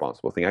an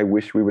irresponsible thing. I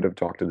wish we would have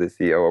talked to the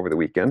CEO over the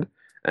weekend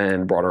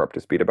and brought her up to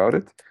speed about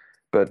it.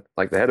 But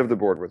like the head of the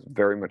board was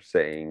very much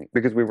saying,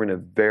 because we were in a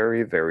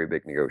very, very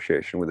big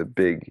negotiation with a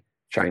big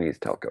Chinese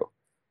telco,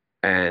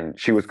 and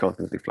she was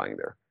constantly flying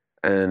there.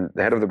 And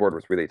the head of the board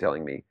was really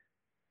telling me,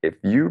 if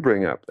you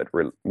bring up that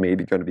we're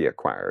maybe going to be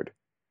acquired,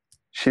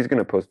 she's going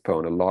to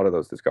postpone a lot of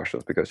those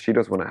discussions because she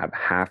doesn't want to have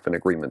half an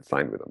agreement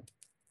signed with them.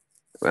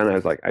 And I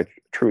was like, I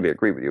truly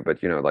agree with you,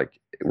 but like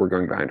we're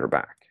going behind her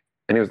back.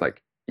 And he was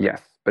like,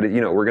 yes, but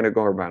we're going to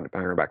go behind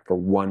her back for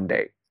 1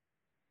 day.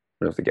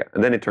 And I was like, yeah.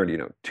 And then it turned,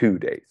 2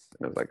 days.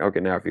 And I was like, okay,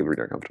 now I feel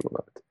really uncomfortable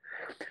about it.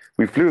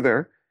 We flew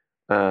there,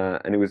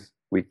 and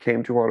we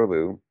came to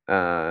Waterloo,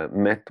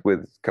 met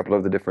with a couple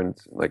of the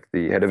different, like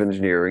the head of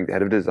engineering, the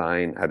head of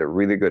design, had a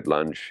really good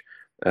lunch,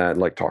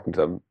 like talking to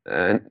them,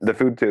 and the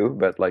food too,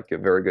 but like a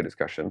very good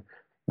discussion.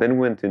 Then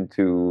went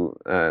into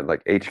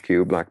like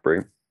HQ,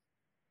 BlackBerry,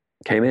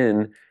 came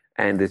in,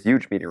 and this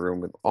huge meeting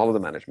room with all of the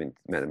management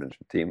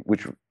team,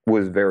 which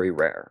was very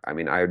rare. I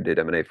mean, I did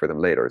M&A for them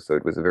later, so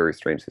it was a very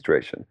strange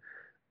situation.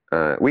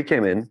 We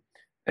came in,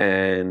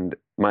 and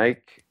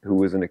Mike, who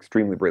was an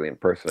extremely brilliant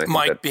person,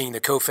 Mike being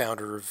the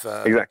co-founder of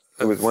exactly,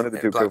 he was one of the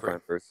two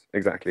co-founders,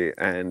 exactly,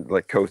 and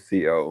like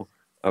co-CEO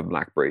of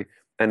BlackBerry.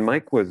 And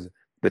Mike was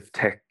the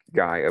tech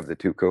guy of the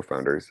two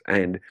co-founders,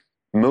 and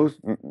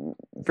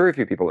very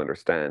few people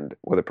understand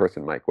what a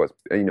person Mike was.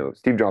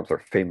 Steve Jobs are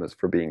famous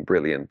for being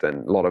brilliant,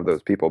 and a lot of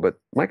those people, but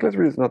Mike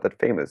Leslie is not that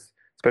famous,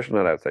 especially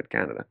not outside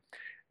Canada.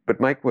 But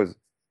Mike was,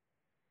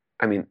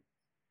 I mean,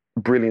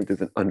 brilliant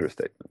is an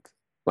understatement.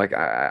 Like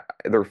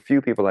there are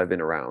few people I've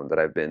been around that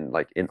I've been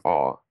like in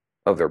awe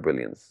of their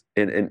brilliance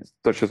in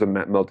such as a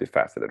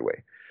multifaceted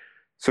way.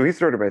 So he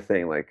started by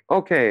saying like,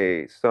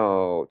 okay,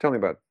 so tell me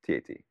about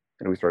TAT.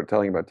 And we started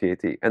telling about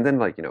TAT. And then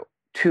like,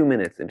 2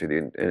 minutes into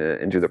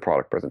the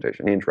product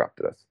presentation, he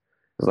interrupted us.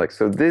 It was like,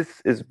 so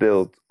this is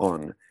built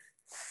on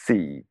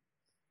C,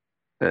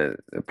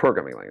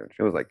 programming language.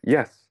 It was like,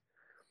 yes.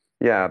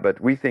 Yeah,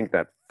 but we think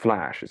that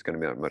Flash is going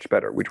to be much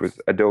better, which was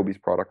Adobe's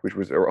product, which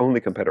was our only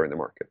competitor in the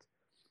market.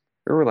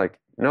 We were like,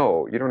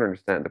 no, you don't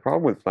understand. The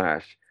problem with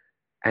Flash,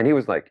 and he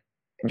was like,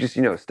 just,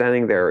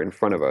 standing there in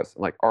front of us,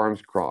 like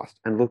arms crossed,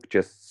 and looked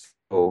just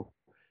so,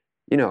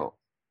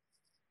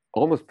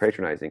 almost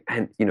patronizing.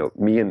 And,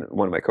 me and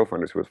one of my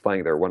co-founders who was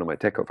flying there, one of my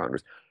tech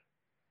co-founders,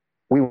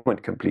 we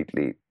went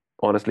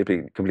honestly,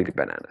 completely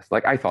bananas.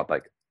 Like, I thought,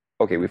 like,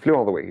 okay, we flew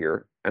all the way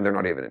here, and they're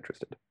not even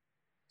interested.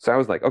 So I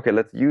was like, okay,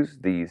 let's use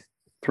these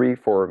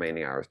 3-4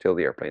 remaining hours till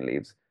the airplane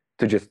leaves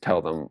to just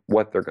tell them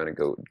what they're going to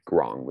go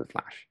wrong with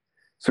Flash.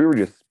 So we were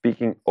just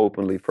speaking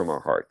openly from our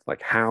hearts,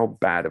 like how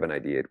bad of an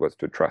idea it was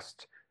to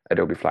trust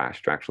Adobe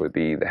Flash to actually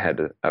be the head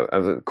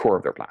of the core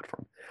of their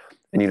platform.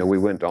 And, we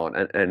went on,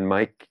 and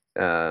Mike,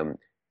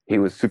 he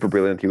was super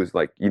brilliant. He was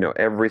like,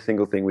 every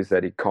single thing we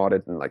said, he caught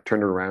it and like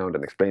turned it around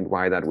and explained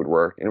why that would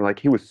work. And like,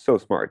 he was so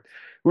smart.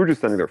 We were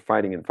just standing there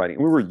fighting and fighting.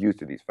 We were used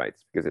to these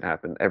fights because it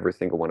happened every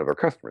single one of our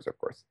customers, of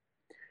course.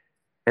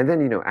 And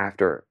then,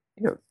 after,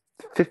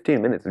 15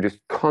 minutes of just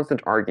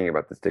constant arguing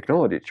about this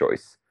technology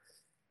choice,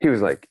 he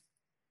was like,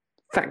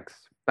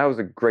 thanks. That was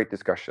a great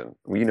discussion.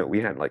 We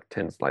had like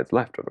 10 slides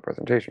left of the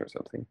presentation or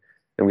something,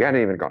 and we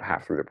hadn't even got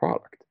half through the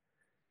product.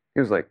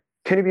 He was like,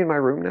 can you be in my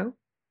room now?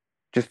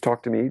 Just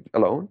talk to me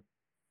alone?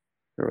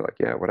 We were like,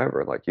 yeah,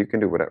 whatever. Like, you can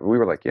do whatever. We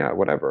were like, yeah,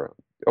 whatever.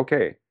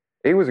 Okay.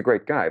 He was a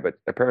great guy, but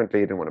apparently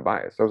he didn't want to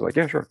buy us. So I was like,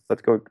 yeah, sure.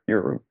 Let's go to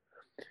your room.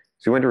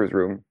 So we went to his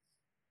room,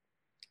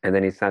 and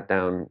then he sat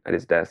down at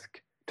his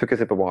desk, took a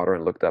sip of water,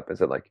 and looked up and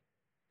said, like,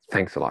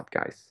 thanks a lot,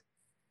 guys.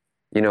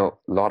 A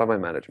lot of my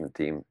management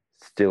team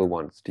still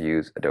wants to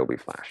use Adobe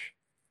Flash.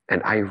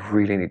 And I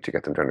really need to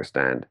get them to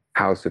understand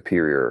how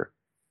superior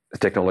a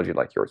technology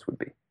like yours would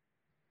be.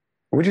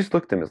 We just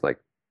looked at him as like,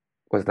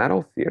 was that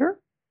all theater?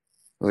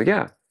 I was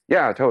like,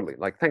 yeah, totally.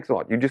 Like, thanks a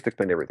lot. You just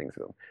explained everything to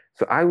them.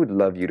 So I would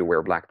love you to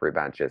wear BlackBerry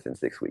badges in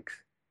 6 weeks.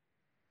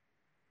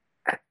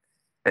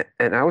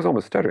 And I was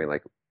almost stuttering,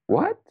 like,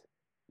 what?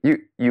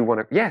 You want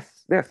to,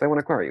 yes, I want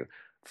to acquire you.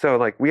 So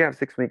like, we have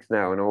 6 weeks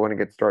now and I want to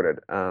get started.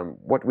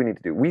 What do we need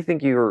to do? We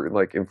think you're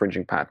like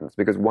infringing patents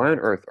because why on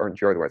earth aren't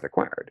you otherwise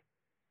acquired?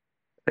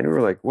 And we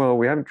were like, well,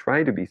 we haven't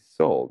tried to be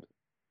sold.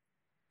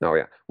 No,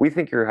 yeah, we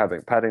think you're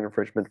having patent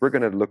infringement. We're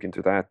going to look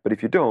into that. But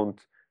if you don't,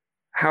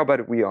 how about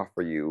if we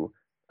offer you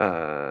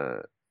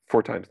 4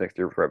 times next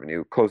year's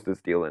revenue, close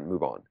this deal and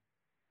move on?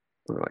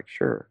 We were like,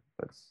 sure,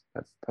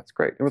 that's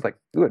great. It was like,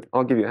 good,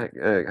 I'll give you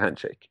a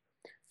handshake.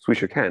 So we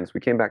shook hands.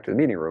 We came back to the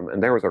meeting room,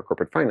 and there was our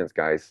corporate finance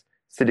guys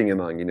sitting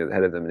among, the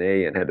head of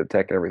M&A and head of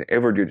tech and everything.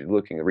 Everybody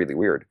looking really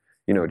weird,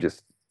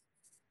 just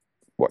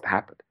what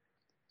happened.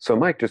 So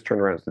Mike just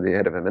turned around to the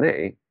head of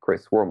M&A,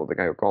 Chris Wormel, the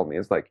guy who called me,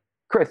 and was like,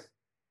 Chris,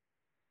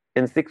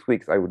 in 6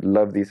 weeks, I would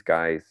love these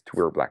guys to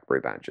wear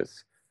BlackBerry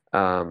badges.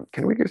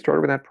 Can we get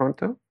started with that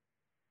pronto?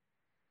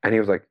 And he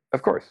was like,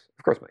 of course,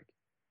 Mike.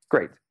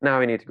 Great. Now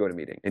I need to go to a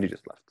meeting. And he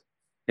just left.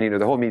 And,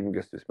 the whole meeting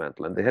just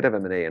dismantled. And the head of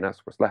M&A and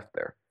us was left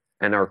there.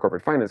 And our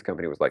corporate finance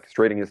company was like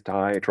straightening his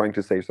tie, trying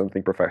to say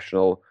something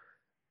professional.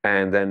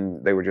 And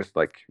then they were just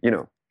like,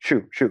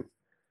 shoo.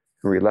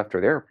 And we left the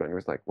airplane. It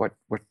was like, what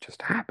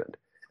just happened?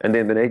 And the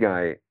M&A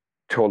guy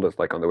told us,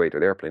 like on the way to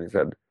the airplane, he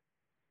said,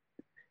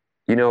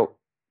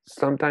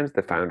 sometimes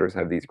the founders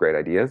have these great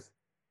ideas,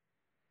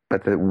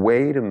 but the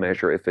way to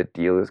measure if a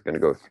deal is going to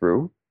go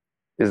through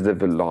is the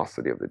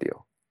velocity of the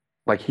deal.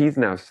 Like he's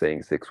now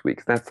saying 6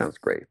 weeks. That sounds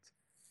great.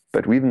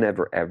 But we've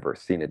never, ever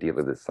seen a deal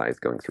of this size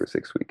going through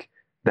 6 weeks.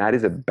 That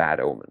is a bad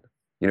omen,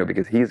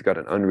 because he's got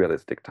an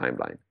unrealistic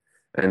timeline.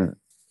 And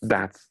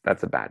that's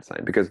a bad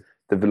sign because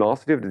the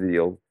velocity of the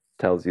deal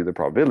tells you the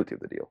probability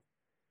of the deal.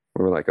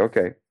 We were like,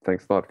 okay,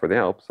 thanks a lot for the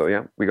help. So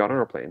yeah, we got on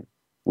our plane.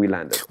 We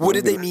landed. What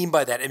did they mean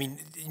by that? I mean,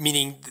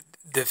 meaning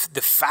the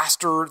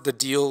faster the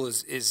deal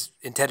is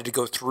intended to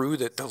go through,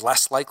 the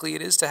less likely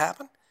it is to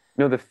happen?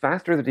 No, the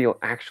faster the deal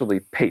actually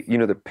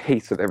the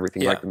pace of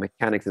everything, like the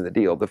mechanics of the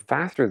deal, the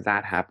faster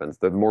that happens,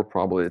 the more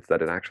probable it's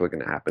that it's actually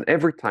going to happen.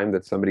 Every time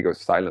that somebody goes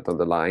silent on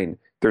the line,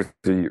 there's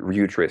a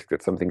huge risk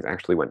that something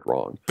actually went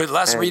wrong. But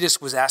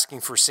Lazaridis was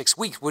asking for 6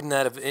 weeks. Wouldn't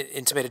that have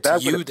intimated to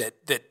you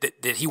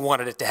that he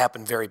wanted it to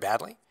happen very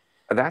badly?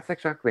 That's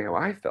exactly how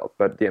I felt.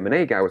 But the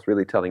M&A guy was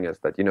really telling us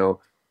that,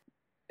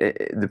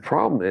 the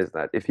problem is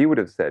that if he would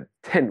have said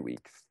 10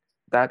 weeks,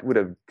 that would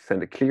have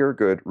sent a clear,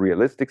 good,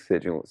 realistic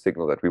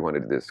signal that we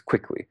wanted this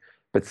quickly.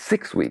 But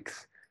 6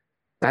 weeks,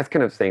 that's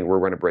kind of saying we're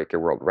going to break a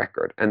world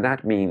record. And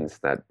that means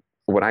that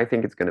what I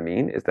think it's going to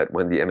mean is that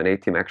when the M&A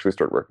team actually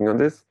start working on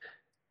this,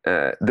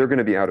 they're going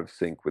to be out of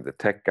sync with the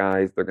tech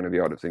guys. They're going to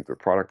be out of sync with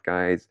the product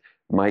guys.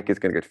 Mike is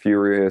going to get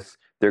furious.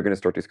 They're going to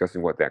start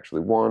discussing what they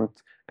actually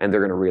want. And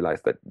they're going to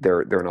realize that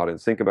they're not in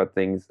sync about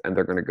things. And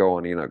they're going to go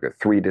on, a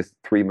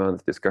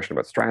 3-month discussion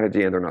about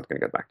strategy, and they're not going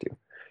to get back to you.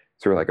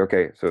 So we're like,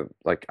 okay, so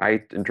like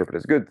I interpret it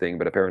as a good thing,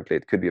 but apparently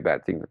it could be a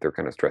bad thing that they're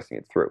kind of stressing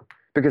it through.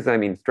 Because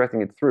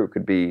stressing it through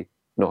could be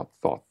not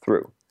thought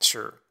through.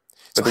 Sure.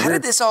 So how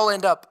did this all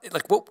end up?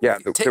 Like, what? Yeah.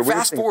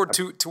 Fast forward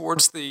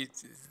towards the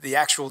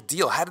actual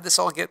deal. How did this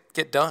all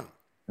get done?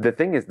 The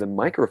thing is, the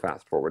micro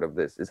fast forward of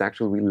this is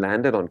actually we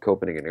landed on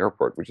Copenhagen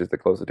Airport, which is the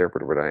closest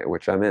airport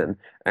which I'm in,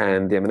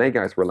 and the M&A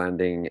guys were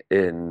landing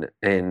in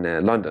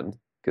London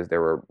because they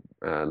were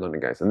London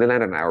guys, and they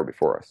landed an hour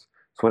before us.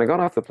 So when I got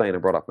off the plane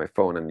and brought up my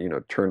phone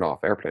and turned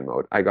off airplane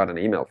mode, I got an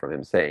email from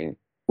him saying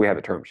we have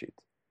a term sheet.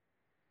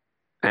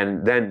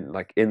 And then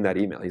like in that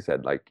email, he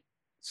said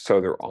so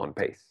they're on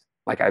pace.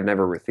 Like I've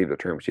never received a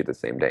term sheet the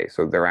same day,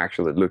 so they're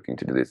actually looking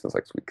to do this in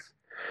 6 weeks.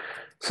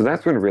 So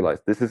that's when I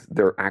realized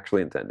they're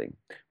actually intending.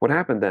 What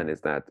happened then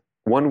is that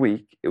 1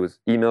 week it was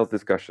emails,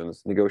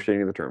 discussions,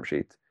 negotiating the term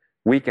sheet.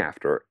 Week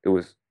after it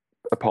was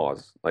a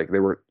pause. Like they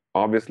were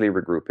obviously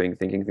regrouping,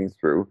 thinking things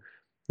through.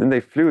 Then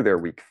they flew there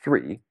week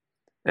 3.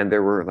 And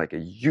there were like a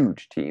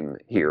huge team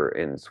here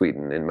in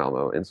Sweden, in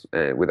Malmo,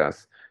 with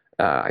us.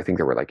 I think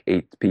there were like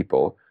 8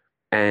 people,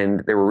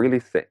 and they were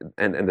really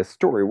and the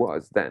story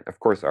was then, of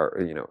course, our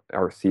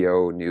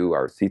CEO knew,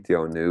 our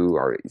CTO knew,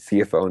 our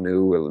CFO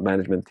knew, the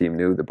management team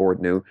knew, the board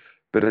knew,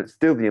 but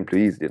still the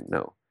employees didn't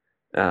know.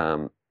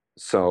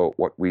 So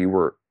what we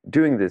were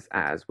doing this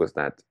as was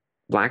that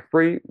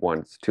BlackBerry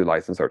wants to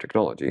license our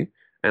technology.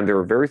 And they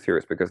were very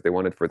serious because they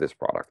wanted for this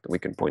product, and we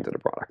can point to the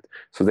product.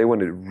 So they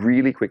wanted to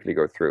really quickly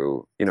go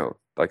through,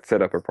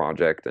 set up a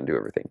project and do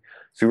everything.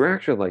 So we were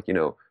actually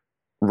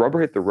rubber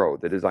hit the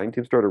road. The design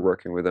team started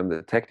working with them.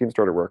 The tech team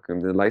started working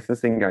with them. The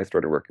licensing guys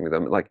started working with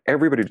them. Like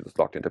everybody just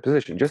locked into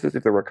position, just as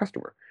if they were a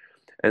customer.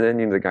 And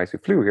then, the guys who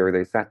flew here,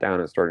 they sat down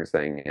and started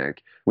saying,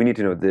 we need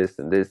to know this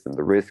and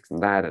the risks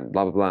and that and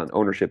blah, blah, blah, and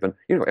ownership. And,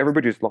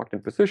 everybody just locked in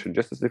position,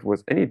 just as if it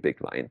was any big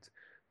client.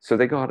 So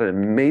they got an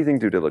amazing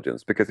due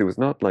diligence because it was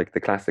not like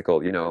the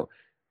classical,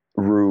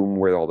 room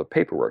where all the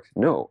paperwork.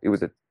 No, it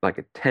was a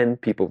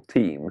 10-people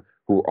team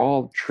who were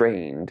all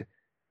trained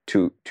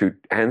to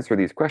answer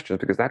these questions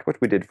because that's what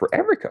we did for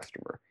every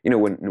customer.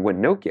 When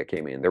Nokia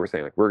came in, they were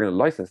saying we're going to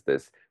license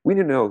this. We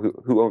need to know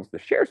who owns the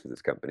shares of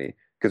this company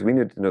because we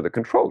need to know the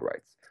control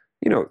rights.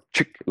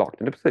 Locked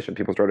into position.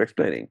 People started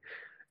explaining.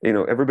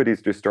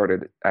 Everybody's just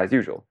started as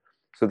usual.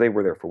 So they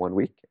were there for 1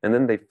 week, and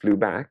then they flew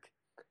back.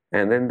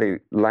 And then they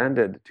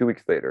landed 2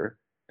 weeks later,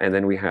 and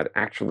then we had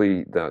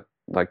actually the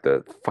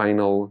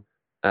final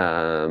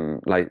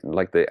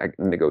the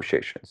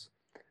negotiations,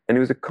 and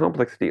it was a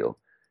complex deal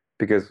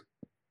because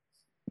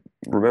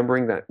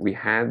remembering that we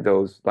had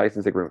those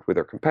license agreements with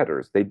our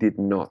competitors, they did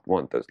not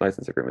want those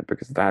license agreements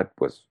because that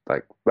was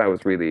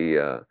really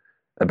a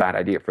bad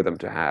idea for them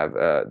to have.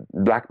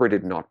 BlackBerry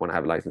did not want to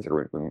have a license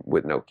agreement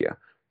with Nokia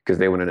because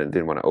they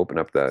didn't want to open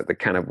up the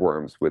can of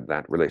worms with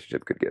that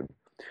relationship could give.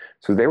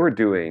 So they were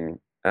doing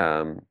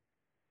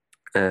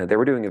They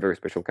were doing a very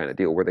special kind of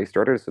deal where they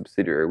started a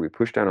subsidiary. We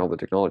pushed down all the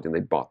technology, and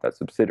they bought that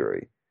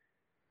subsidiary.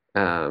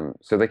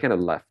 So they kind of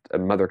left a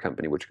mother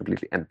company which is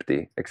completely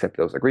empty, except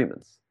those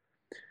agreements.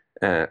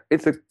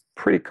 It's a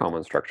pretty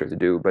common structure to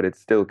do, but it's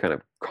still kind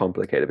of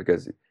complicated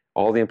because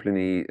all the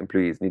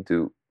employees need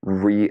to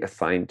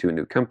reassign to a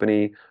new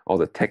company. All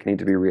the tech need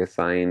to be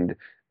reassigned,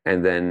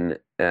 and then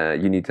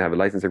you need to have a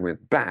license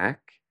agreement back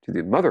to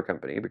the mother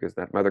company because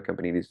that mother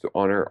company needs to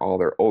honor all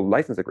their old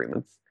license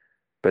agreements.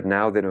 But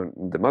now they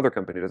don't. The mother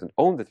company doesn't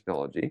own the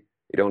technology;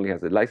 it only has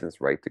the license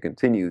right to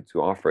continue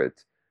to offer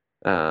it.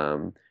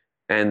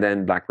 And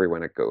then BlackBerry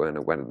went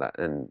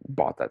and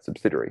bought that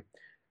subsidiary,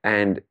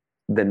 and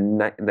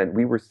then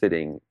we were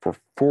sitting for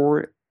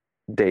 4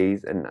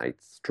 days and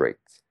nights straight.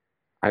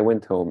 I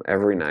went home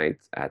every night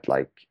at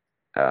like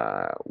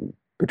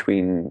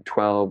between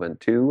 12 and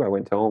 2. I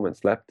went home and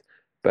slept.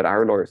 But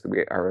our lawyers,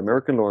 our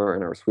American lawyer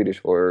and our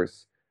Swedish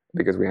lawyers,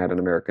 because we had an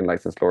American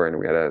licensed lawyer and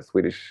we had a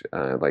Swedish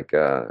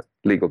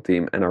legal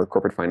team, and our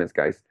corporate finance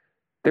guys,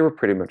 they were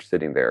pretty much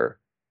sitting there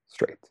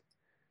straight,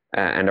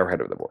 and our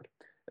head of the board.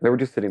 They were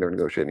just sitting there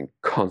negotiating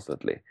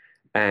constantly.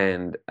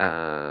 And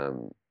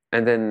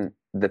then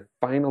the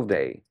final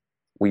day,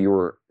 we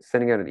were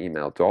sending out an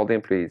email to all the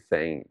employees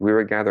saying we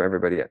would gather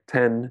everybody at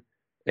 10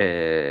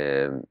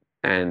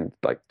 and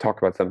like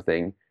talk about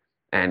something.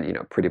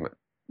 And, pretty much,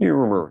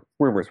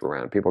 rumors were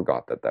around. People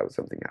got that was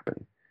something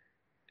happening.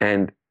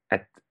 And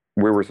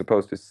we were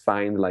supposed to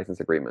sign the license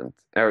agreement.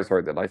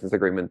 The license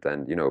agreement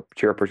and,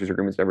 share purchase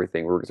agreements and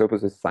everything. We were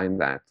supposed to sign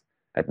that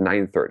at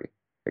 9:30.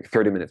 Like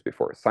 30 minutes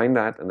before, sign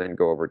that, and then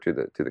go over to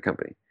the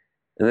company.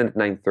 And then at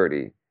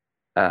 9:30,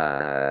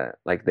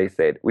 like they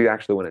said, we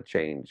actually want to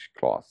change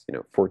clause,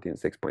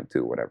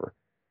 14.6.2, whatever.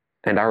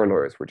 And our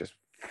lawyers were just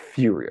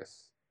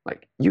furious.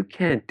 Like, you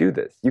can't do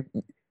this.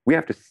 We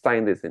have to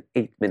sign this in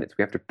 8 minutes.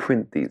 We have to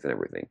print these and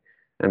everything.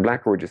 And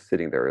BlackBerry were just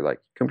sitting there, like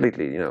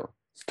completely,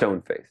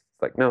 stone-faced.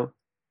 It's like, no,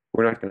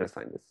 we're not going to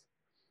sign this.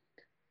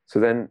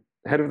 So then,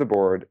 head of the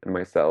board and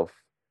myself,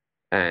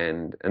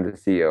 and the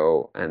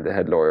CEO and the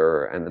head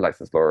lawyer and the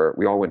licensed lawyer,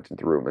 we all went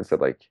into the room and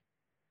said, like,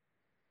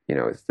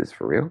 is this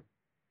for real?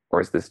 Or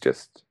is this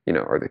just,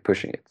 are they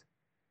pushing it?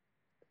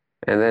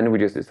 And then we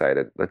just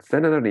decided, let's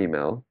send out an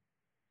email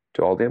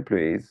to all the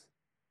employees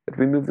that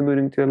we move the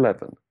meeting to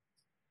 11.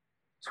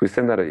 So we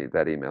send that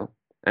email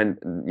and,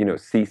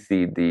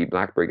 CC the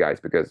BlackBerry guys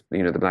because,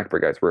 the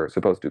BlackBerry guys were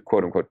supposed to,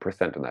 quote unquote,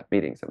 present on that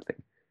meeting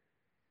something.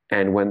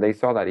 And when they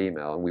saw that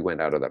email and we went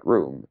out of that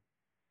room,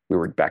 we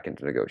were back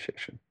into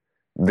negotiation.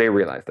 They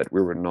realized that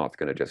we were not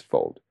going to just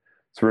fold.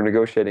 So we were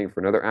negotiating for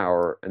another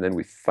hour, and then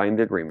we signed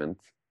the agreement,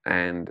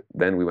 and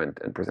then we went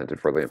and presented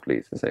for the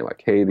employees and saying,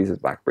 like, hey, this is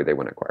BlackBerry, they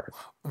want to acquire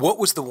it. What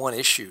was the one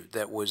issue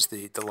that was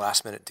the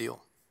last-minute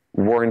deal?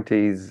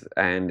 Warranties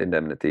and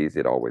indemnities,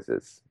 it always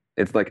is.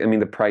 It's like,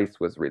 the price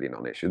was really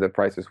non-issue. The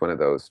price was one of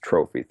those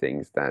trophy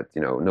things that,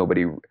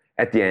 nobody,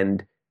 at the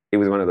end, it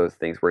was one of those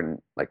things where,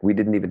 like, we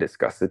didn't even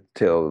discuss it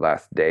till the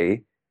last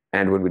day,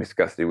 and when we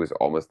discussed it, it was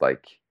almost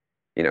like,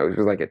 it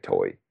was like a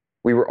toy.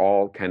 We were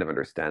all kind of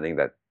understanding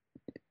that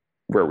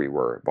where we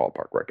were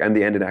ballpark work. And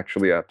they ended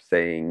actually up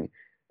saying,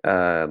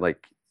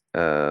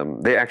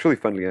 they actually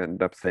funnily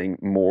ended up saying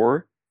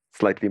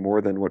slightly more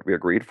than what we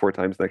agreed, 4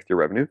 times next year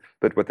revenue.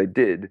 But what they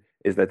did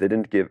is that they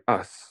didn't give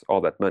us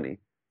all that money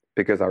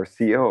because our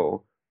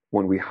CEO,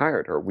 when we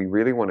hired her, we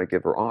really want to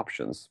give her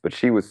options. But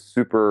she was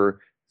super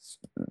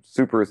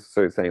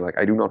saying, like,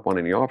 I do not want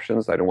any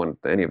options. I don't want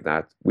any of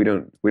that. We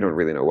don't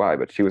really know why,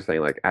 but she was saying,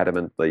 like,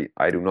 adamantly,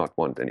 I do not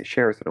want any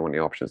shares. I don't want any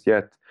options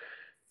yet.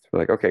 So we're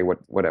like, okay,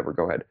 whatever,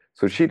 go ahead.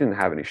 So she didn't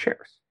have any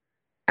shares.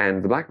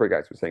 And the BlackBerry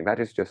guys were saying that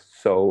is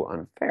just so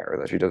unfair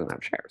that she doesn't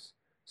have shares.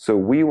 So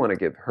we want to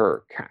give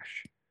her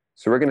cash.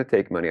 So we're going to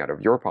take money out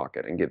of your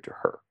pocket and give to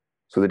her.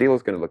 So the deal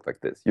is going to look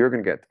like this. You're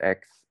going to get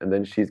X, and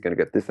then she's going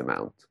to get this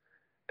amount.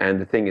 And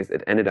the thing is,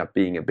 it ended up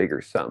being a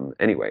bigger sum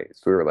anyway.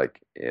 So we were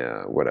like,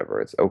 yeah, whatever.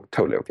 It's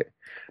totally okay.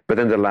 But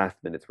then the last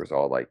minutes was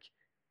all like,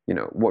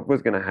 what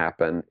was going to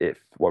happen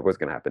if? What was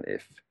going to happen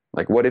if?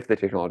 Like, what if the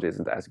technology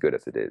isn't as good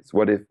as it is?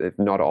 What if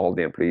not all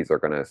the employees are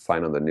going to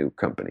sign on the new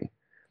company?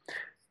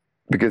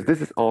 Because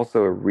this is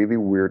also a really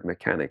weird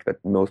mechanic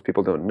that most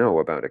people don't know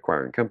about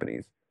acquiring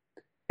companies,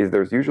 is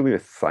there's usually a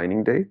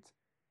signing date,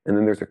 and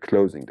then there's a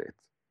closing date.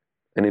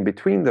 And in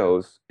between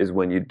those is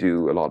when you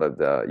do a lot of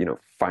the,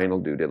 final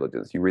due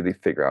diligence. You really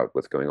figure out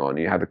what's going on.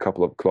 You have a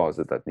couple of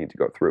clauses that need to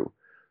go through.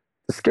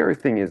 The scary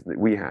thing is that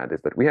we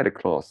had a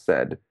clause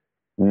said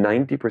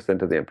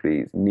 90% of the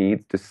employees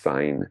need to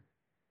sign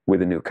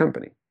with a new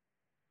company.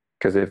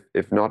 Because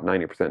if not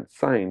 90%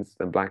 signs,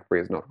 then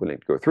BlackBerry is not willing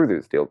to go through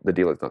this deal. The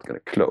deal is not going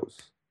to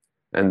close.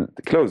 And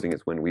the closing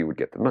is when we would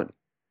get the money.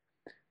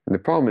 And the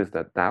problem is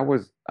that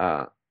was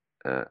a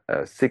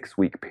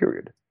 6-week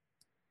period.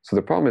 So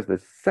the problem is the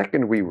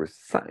second we were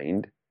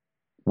signed,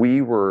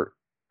 we were,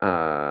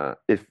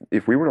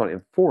 if we were not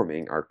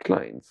informing our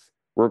clients,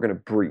 we're going to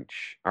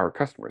breach our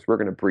customers. We're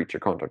going to breach a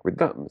contract with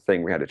them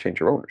saying we had to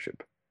change our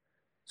ownership.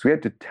 So we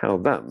had to tell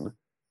them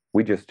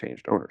we just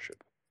changed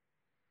ownership.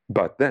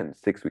 But then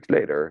 6 weeks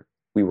later,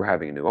 we were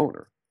having a new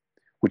owner,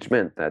 which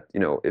meant that,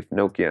 if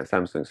Nokia,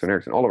 Samsung, Sony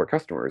Ericsson, all of our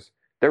customers,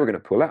 they were going to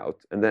pull out,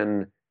 and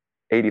then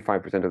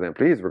 85% of the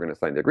employees were going to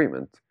sign the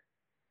agreement,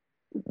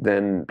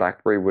 then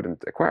BlackBerry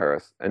wouldn't acquire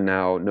us, and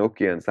now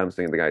Nokia and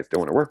Samsung and the guys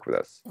don't want to work with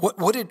us.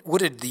 What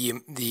did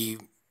the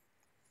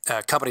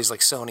companies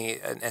like Sony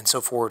and so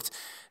forth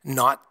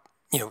not,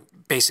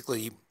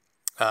 basically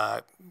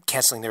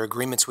canceling their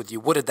agreements with you?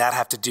 What did that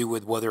have to do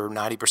with whether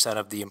 90%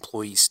 of the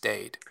employees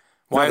stayed?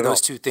 Why are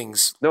those two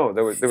things? No,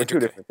 there were two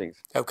different things.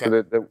 Okay.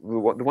 So the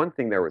one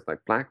thing there was like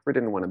BlackBerry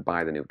didn't want to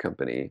buy the new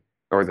company,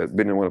 or they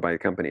didn't want to buy a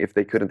company if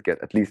they couldn't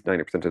get at least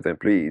 90% of the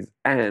employees,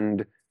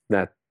 and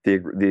that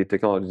the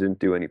technology didn't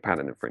do any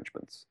patent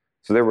infringements.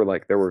 So there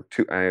were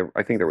two.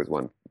 I think there was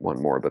one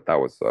more, but that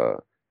was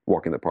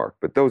walk in the park.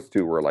 But those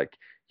two were like,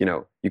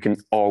 you can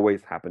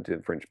always happen to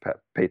infringe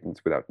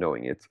patents without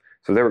knowing it.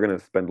 So they were going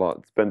to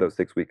spend those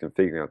 6 weeks in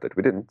figuring out that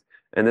we didn't,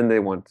 and then they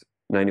want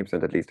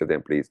 90% at least of the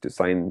employees to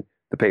sign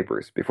the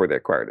papers before they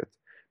acquired it.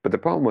 But the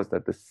problem was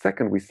that the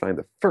second we signed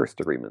the first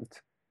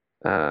agreement,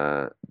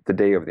 the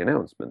day of the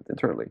announcement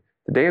internally,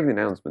 the day of the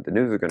announcement, the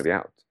news is going to be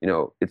out.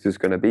 It's just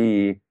going to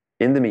be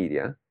in the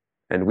media,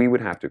 and we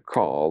would have to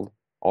call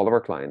all of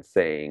our clients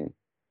saying,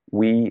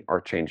 we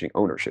are changing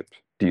ownership.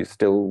 Do you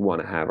still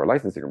want to have our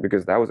license agreement?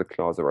 Because that was a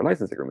clause of our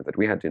license agreement that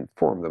we had to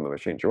inform them of a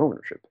change of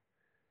ownership.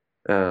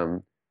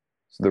 So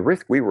the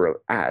risk we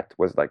were at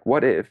was like,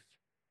 what if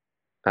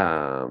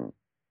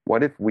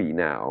we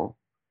now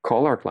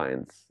call our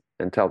clients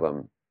and tell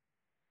them,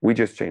 we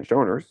just changed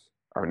owners,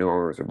 our new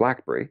owners are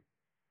BlackBerry,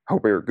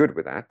 hope you're good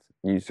with that.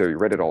 So you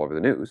read it all over the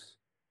news.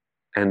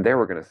 And they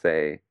were going to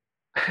say,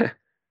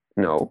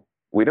 no,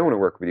 we don't want to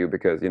work with you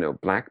because,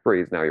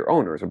 BlackBerry is now your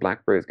owner, so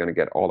BlackBerry is going to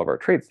get all of our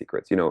trade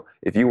secrets.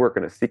 If you work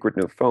on a secret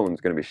new phone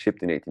that's going to be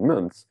shipped in 18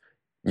 months,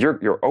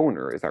 your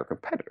owner is our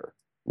competitor.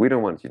 We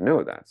don't want you to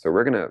know that. So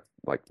we're going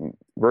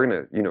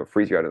to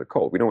freeze you out of the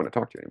cold. We don't want to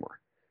talk to you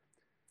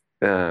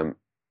anymore.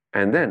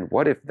 And then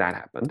what if that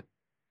happened?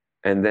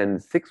 And then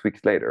 6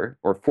 weeks later,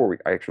 or 4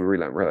 weeks, I actually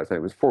realized it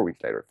was 4 weeks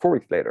later. 4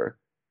 weeks later,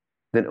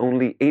 then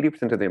only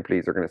 80% of the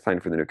employees are going to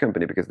sign for the new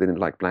company because they didn't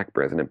like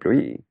BlackBerry as an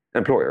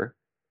employer.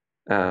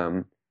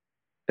 And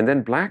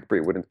then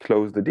BlackBerry wouldn't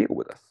close the deal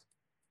with us.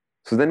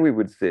 So then we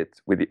would sit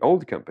with the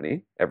old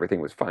company,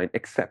 everything was fine,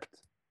 except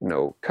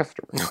no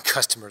customers. No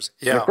customers,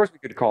 yeah. And of course, we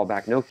could call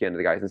back Nokia and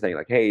the guys and saying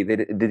like, hey,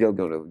 the deal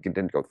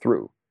didn't go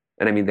through.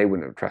 And I mean, they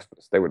wouldn't have trusted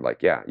us. They would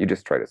like, yeah, you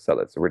just try to sell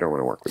it, so we don't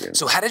want to work with you.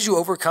 So how did you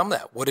overcome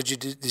that? What did you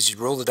do? Did you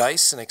roll the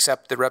dice and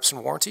accept the reps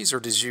and warranties,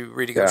 or did you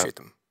renegotiate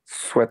them?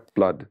 Sweat,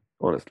 blood,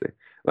 honestly.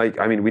 Like,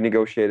 I mean, we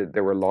negotiated,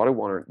 there were a lot of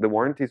the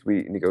warranties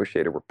we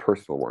negotiated were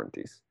personal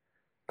warranties.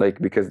 Like,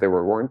 because there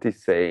were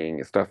warranties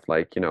saying stuff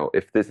like,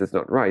 if this is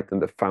not right, then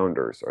the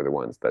founders are the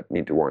ones that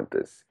need to warrant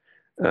this.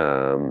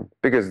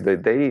 Because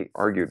BlackBerry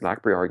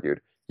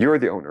argued, you're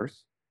the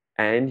owners,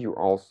 and you're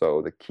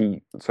also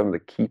some of the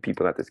key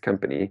people at this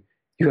company.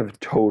 You have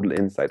total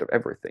insight of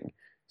everything.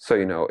 So,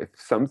 if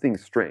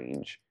something's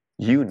strange,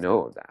 you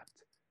know that.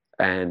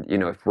 And,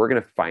 if we're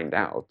going to find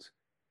out,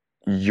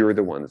 you're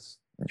the ones,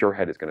 your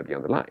head is going to be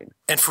on the line.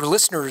 And for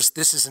listeners,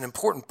 this is an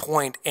important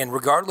point. And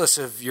regardless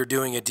of you're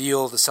doing a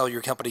deal to sell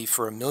your company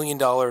for $1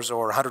 million or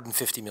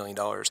 $150 million,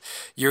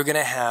 you're going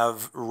to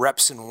have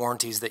reps and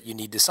warranties that you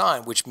need to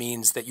sign, which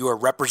means that you are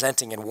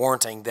representing and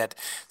warranting that,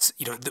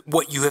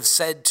 what you have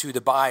said to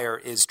the buyer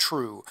is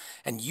true.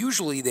 And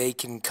usually they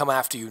can come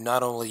after you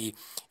not only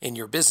in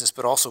your business,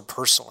 but also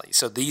personally.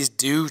 So these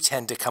do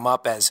tend to come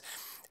up as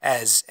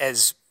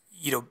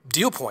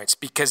deal points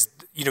because,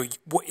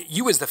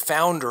 you as the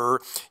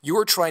founder,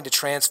 you're trying to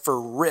transfer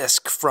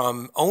risk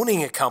from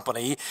owning a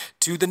company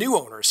to the new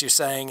owners. You're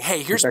saying,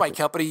 hey, here's my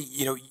company,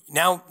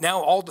 now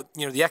all the,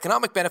 the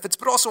economic benefits,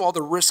 but also all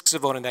the risks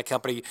of owning that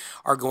company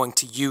are going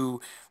to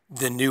you,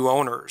 the new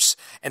owners.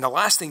 And the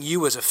last thing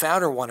you as a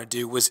founder want to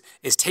do is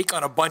take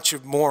on a bunch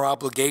of more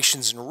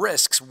obligations and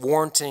risks,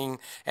 warranting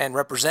and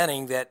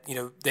representing that,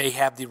 they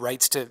have the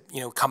rights to,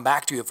 come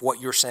back to you if what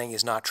you're saying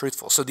is not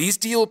truthful. So these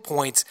deal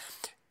points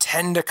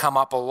tend to come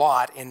up a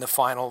lot in the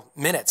final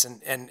minutes.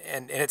 And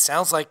it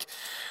sounds like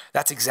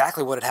that's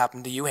exactly what had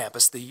happened to you,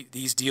 Hampus.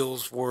 These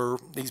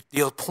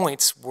deal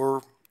points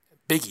were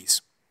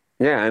biggies.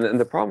 Yeah, and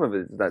the problem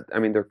is that, I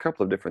mean, there are a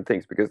couple of different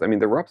things because, I mean,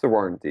 the reps of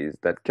warranties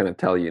that kind of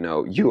tell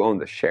you own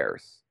the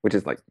shares, which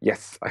is like,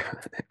 yes,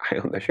 I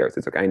own the shares.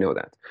 It's okay, I know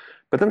that.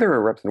 But then there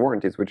are reps and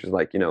warranties, which is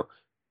like, you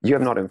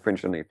have not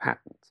infringed on any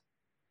patents.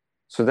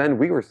 So then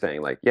we were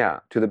saying like,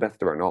 yeah, to the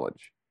best of our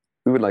knowledge,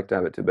 we would like to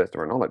have it to the best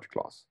of our knowledge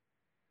clause.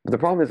 But the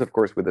problem is, of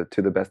course, with the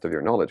to the best of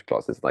your knowledge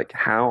clause, is like,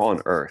 how on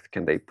earth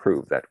can they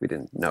prove that we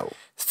didn't know?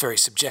 It's a very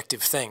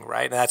subjective thing,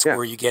 right? And that's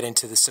where you get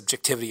into the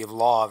subjectivity of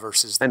law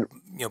versus the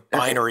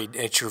binary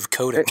nature of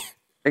coding.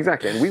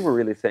 Exactly. And we were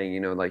really saying,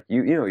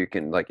 you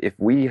can, like, if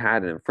we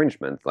had an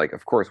infringement, like,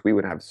 of course, we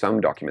would have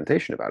some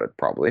documentation about it,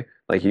 probably.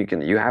 Like,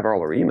 you have all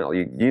our email,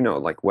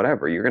 like,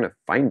 whatever, you're going to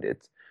find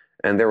it.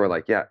 And they were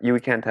like, yeah, we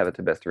can't have it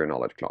to best of your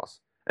knowledge clause.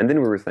 And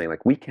then we were saying,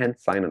 like, we can't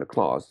sign on a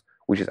clause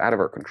which is out of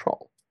our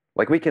control.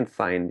 Like, we can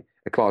sign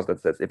a clause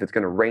that says if it's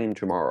going to rain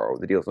tomorrow,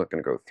 the deal's not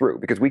going to go through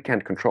because we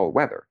can't control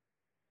weather.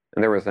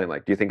 And they were saying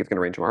like, do you think it's going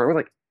to rain tomorrow? We're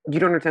like, you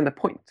don't understand the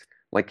point.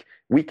 Like,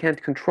 we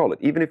can't control it.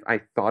 Even if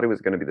I thought it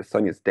was going to be the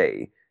sunniest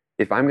day,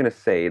 if I'm going to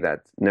say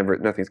that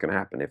nothing's going to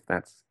happen if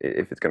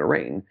it's going to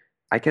rain,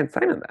 I can't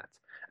sign on that.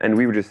 And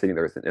we were just sitting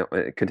there as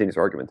a continuous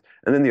argument.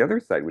 And then the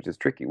other side, which is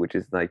tricky, which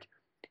is like,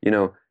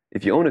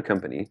 if you own a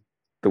company,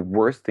 the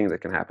worst thing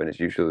that can happen is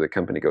usually the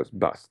company goes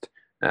bust.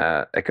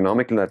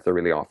 Economically, that's a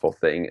really awful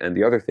thing. And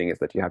the other thing is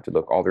that you have to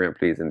look all their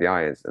employees in the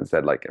eyes and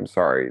said, like, I'm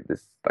sorry,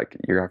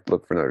 you have to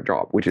look for another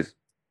job, which is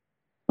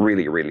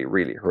really, really,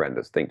 really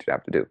horrendous thing to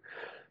have to do.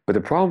 But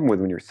the problem with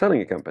when you're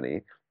selling a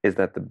company is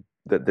that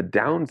the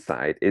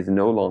downside is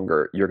no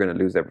longer you're going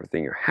to lose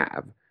everything you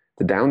have.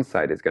 The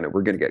downside is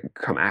we're going to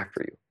come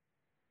after you.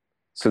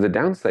 So the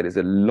downside is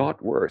a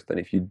lot worse than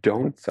if you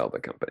don't sell the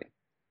company.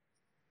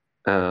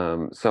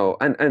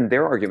 And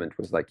their argument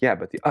was like, yeah,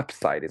 but the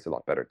upside is a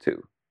lot better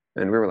too.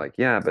 And we were like,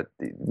 yeah, but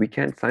we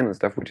can't sign on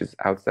stuff which is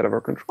outside of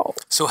our control.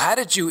 So how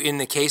did you, in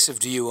the case of,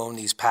 do you own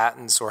these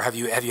patents, or have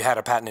you had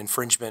a patent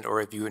infringement, or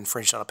have you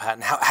infringed on a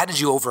patent? How did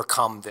you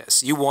overcome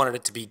this? You wanted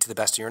it to be to the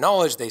best of your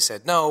knowledge. They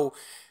said no.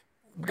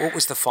 What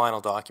was the final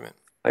document?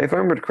 If I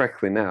remember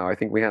correctly now, I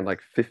think we had like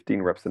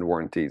 15 reps and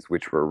warranties,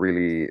 which were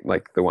really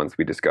like the ones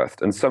we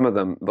discussed. And some of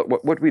them,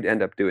 what we'd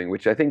end up doing,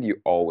 which I think you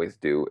always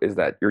do, is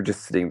that you're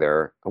just sitting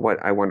there.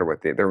 I wonder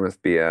there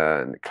must be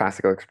a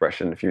classical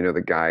expression, if you know the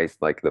guys,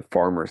 like the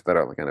farmers that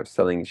are kind of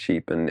selling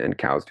sheep and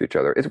cows to each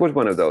other. It was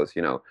one of those,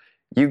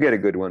 you get a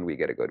good one, we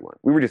get a good one.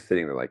 We were just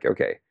sitting there like,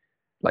 okay,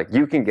 like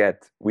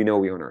we know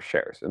we own our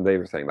shares. And they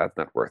were saying that's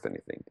not worth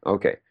anything.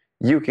 Okay,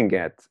 you can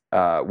get,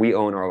 we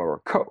own all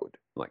our code.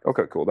 I'm like,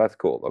 okay, cool, that's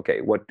cool.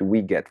 Okay, what do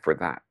we get for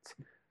that?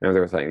 And they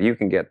were saying, you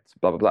can get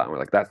blah, blah, blah. And we're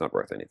like, that's not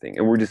worth anything.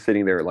 And we're just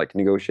sitting there like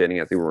negotiating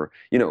as we were,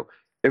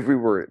 if we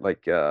were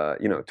like,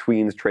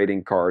 tweens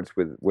trading cards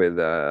with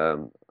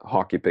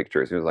hockey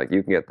pictures. It was like,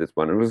 you can get this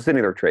one. And we were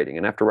sitting there trading.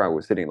 And after a while, we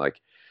were sitting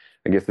like,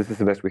 I guess this is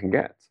the best we can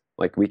get.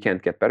 Like, we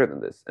can't get better than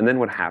this. And then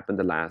what happened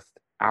the last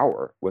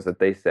hour was that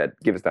they said,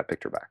 give us that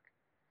picture back.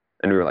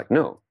 And we were like,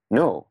 no,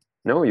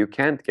 you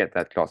can't get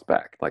that clause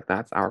back. Like,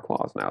 that's our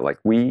clause now. Like,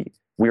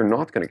 we're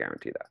not going to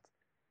guarantee that.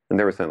 And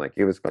they were saying, like,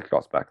 give us that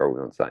clause back or we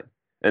won't sign.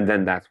 And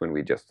then that's when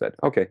we just said,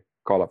 okay,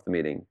 call off the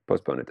meeting,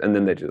 postpone it. And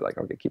then they just like,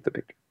 okay, keep the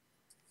picture.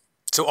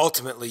 So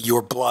ultimately,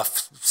 your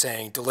bluff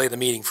saying delay the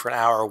meeting for an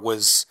hour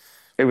was...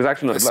 It was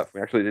actually not a bluff.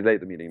 We actually delayed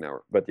the meeting an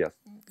hour, but yes.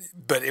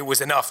 But it was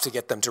enough to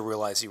get them to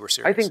realize you were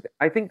serious.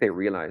 I think they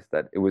realized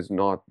that it was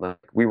not like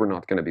we were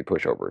not going to be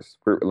pushovers.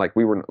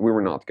 We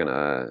were not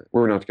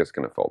just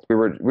going to fold. We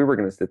were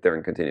going to sit there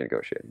and continue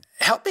negotiating.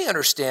 Help me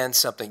understand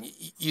something.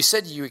 You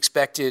said you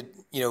expected,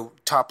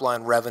 top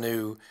line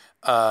revenue,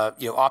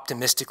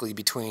 optimistically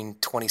between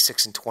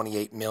 26 and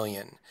 28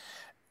 million.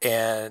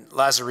 And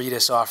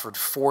Lazaridis offered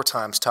 4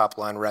 times top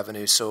line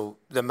revenue. So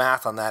the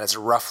math on that is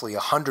roughly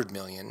 100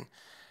 million.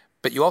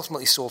 But you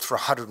ultimately sold for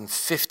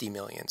 150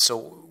 million. So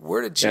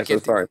where did you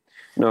get? Sorry.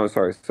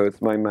 So it's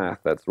my math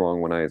that's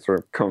wrong when I sort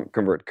of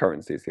convert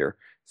currencies here.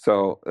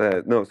 So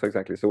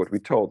exactly. So what we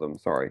told them,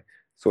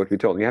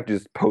 you have to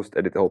just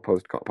edit the whole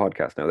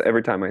podcast now.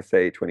 Every time I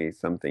say 20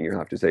 something, you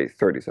have to say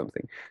 30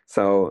 something.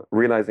 So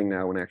realizing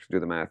now when I actually do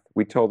the math,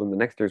 we told them the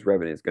next year's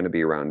revenue is going to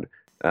be around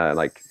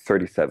like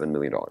 $37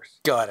 million.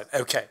 Got it.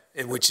 Okay.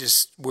 Which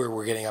is where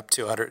we're getting up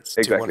to 100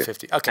 exactly. to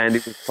 150. Okay. And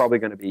it was probably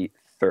going to be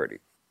 30.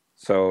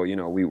 So,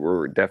 we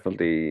were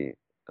definitely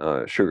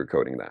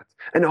sugarcoating that.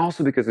 And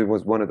also because it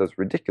was one of those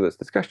ridiculous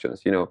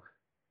discussions,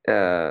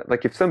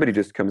 like if somebody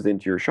just comes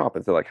into your shop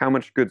and says, like, how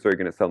much goods are you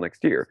going to sell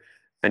next year?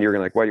 And you're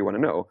like, why do you want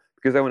to know?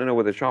 Because I want to know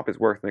what the shop is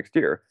worth next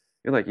year.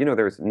 You're like,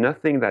 there's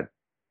nothing that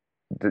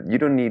you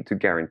don't need to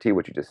guarantee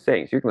what you're just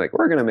saying. So you can like,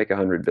 we're going to make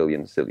 100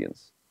 billion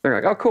zillions. They're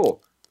like, oh,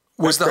 cool.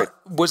 Was the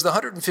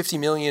 150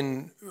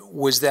 million,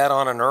 was that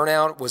on an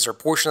earnout? Was there a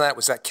portion of that?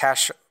 Was that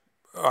cash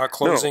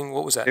closing? No,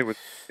 what was that?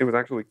 It was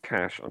actually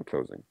cash on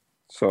closing.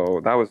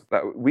 So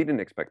that we didn't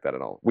expect that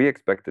at all. We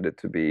expected it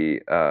to be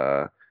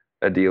a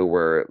deal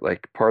where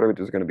like part of it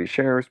was going to be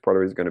shares, part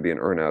of it is going to be an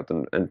earnout,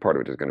 and part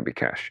of it is going to be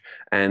cash.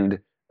 And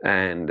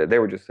they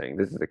were just saying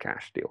this is a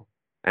cash deal.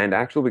 And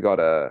actually, we got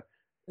a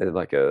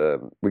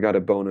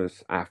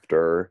bonus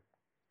after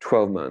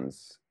 12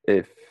 months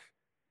if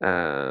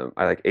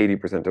like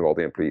 80% of all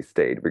the employees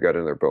stayed. We got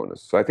another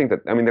bonus. So I think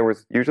that there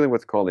was usually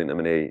what's called in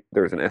M&A,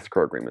 there was an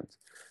escrow agreement.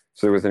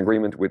 So there was an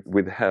agreement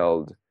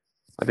withheld,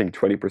 I think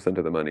 20%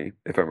 of the money,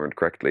 if I remember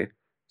correctly.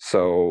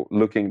 So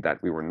looking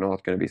that we were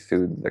not going to be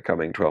sued in the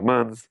coming 12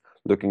 months,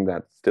 looking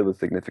that still a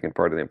significant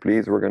part of the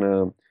employees were going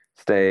to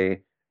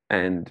stay,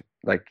 and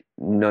like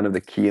none of the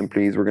key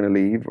employees were going to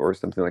leave or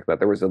something like that.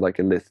 There was a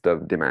list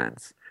of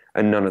demands,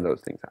 and none of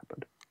those things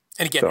happened.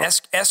 And again,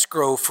 So,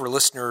 escrow for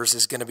listeners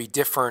is going to be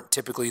different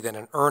typically than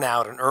an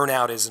earnout. An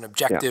earnout is an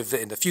objective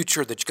in the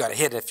future that you got to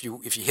hit. If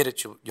you hit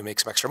it, you'll make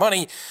some extra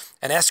money.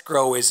 An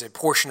escrow is a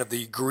portion of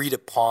the agreed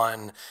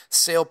upon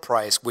sale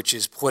price, which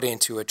is put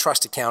into a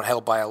trust account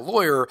held by a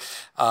lawyer,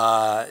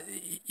 and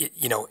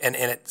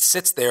it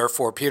sits there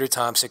for a period of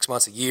time, 6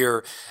 months, a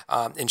year,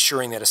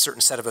 ensuring that a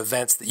certain set of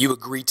events that you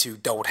agree to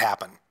don't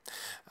happen.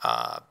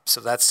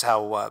 So that's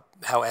how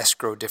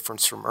escrow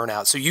differs from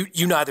earnout. So you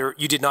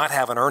did not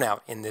have an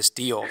earnout in this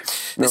deal.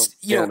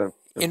 No.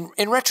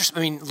 In retrospect,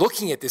 I mean,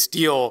 looking at this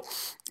deal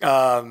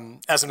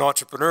as an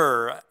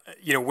entrepreneur,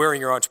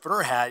 wearing your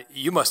entrepreneur hat,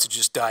 you must have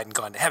just died and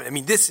gone to heaven. I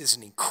mean, this is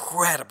an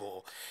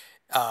incredible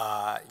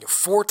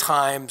 4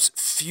 times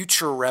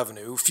future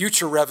revenue.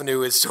 Future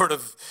revenue is sort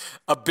of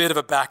a bit of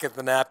a back of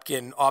the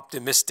napkin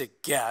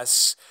optimistic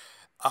guess.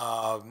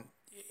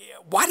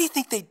 Why do you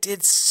think they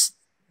did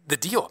the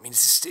deal? I mean,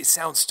 it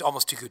sounds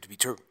almost too good to be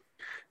true.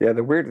 Yeah,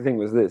 the weird thing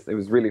was this. It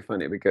was really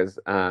funny because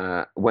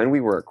when we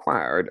were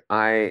acquired,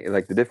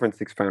 the different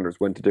 6 founders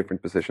went to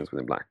different positions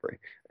within BlackBerry,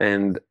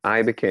 and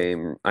I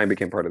became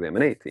part of the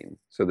M&A team.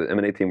 So the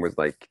M&A team was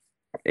like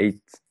 8,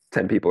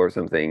 10 people or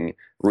something,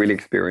 really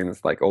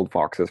experienced, like old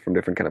foxes from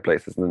different kind of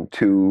places, and then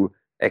 2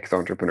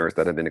 ex-entrepreneurs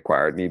that had been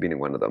acquired, me being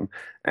one of them.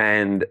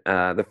 And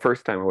the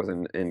first time I was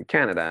in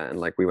Canada, and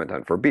like we went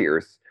out for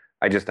beers,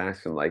 I just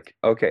asked him, like,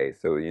 okay,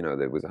 so,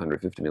 there was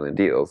 150 million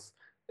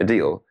a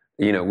deal,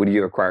 would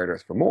you have acquired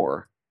us for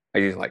more? I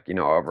just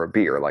over a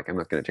beer, like, I'm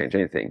not going to change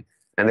anything.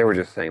 And they were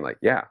just saying, like,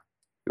 yeah,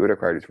 we would have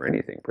acquired us for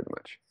anything, pretty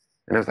much.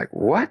 And I was like,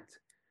 what?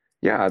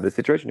 Yeah, the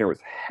situation here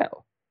was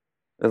hell.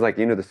 It was like,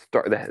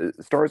 the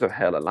stars of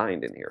hell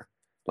aligned in here.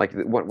 Like,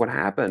 what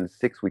happened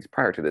 6 weeks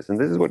prior to this, and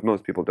this is what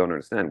most people don't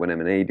understand when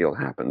M&A deal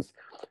happens.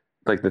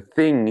 Like, the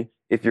thing,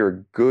 if you're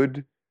a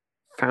good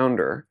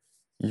founder,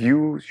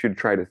 you should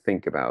try to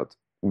think about,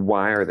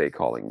 why are they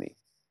calling me?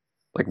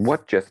 Like,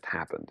 what just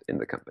happened in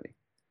the company?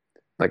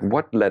 Like,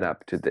 what led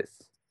up to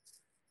this?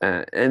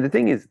 And the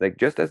thing is, like,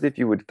 just as if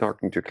you were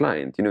talking to a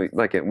client,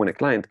 like when a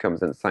client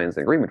comes and signs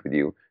an agreement with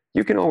you,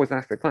 you can always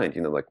ask the client,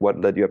 like, what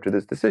led you up to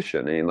this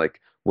decision? And like,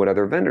 what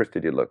other vendors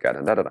did you look at?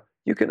 And da.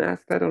 You can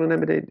ask that on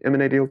an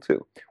M&A deal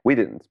too. We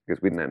didn't,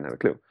 because we didn't have a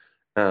clue.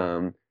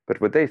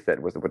 But what they said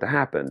was that what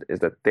happened is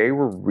that they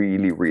were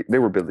they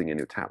were building a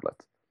new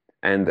tablet.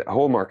 And the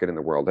whole market in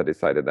the world had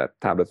decided that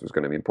tablets was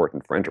going to be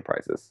important for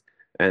enterprises.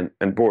 And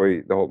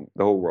boy, the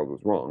whole world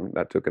was wrong.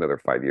 That took another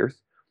 5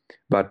 years.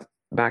 But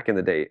back in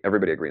the day,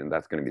 everybody agreed that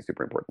that's going to be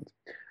super important.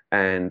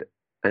 And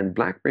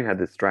BlackBerry had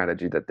this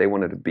strategy that they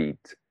wanted to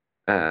beat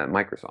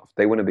Microsoft.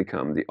 They want to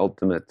become the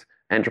ultimate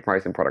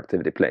enterprise and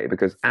productivity play,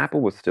 because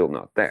Apple was still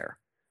not there.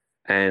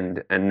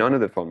 And none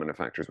of the phone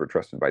manufacturers were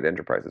trusted by the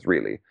enterprises,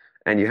 really.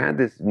 And you had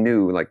this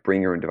new, like,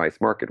 bring your own device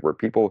market where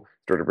people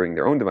started bringing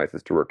their own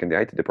devices to work, and the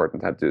IT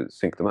department had to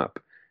sync them up.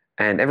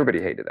 And everybody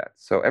hated that.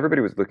 So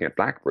everybody was looking at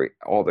BlackBerry.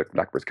 All the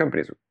BlackBerry's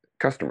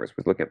customers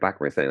was looking at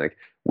BlackBerry saying, like,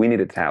 we need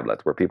a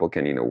tablet where people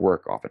can,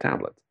 work off a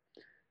tablet.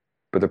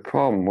 But the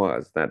problem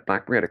was that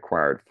BlackBerry had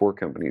acquired 4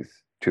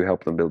 companies to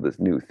help them build this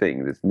new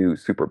thing, this new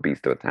super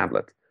beast of a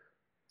tablet.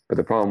 But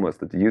the problem was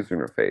that the user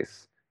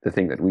interface, the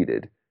thing that we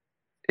did,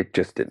 it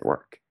just didn't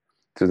work.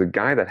 So the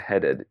guy that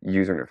headed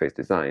user interface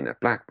design at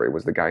BlackBerry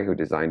was the guy who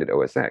designed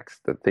OS X,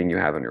 the thing you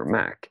have on your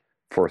Mac,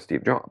 for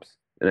Steve Jobs,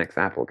 an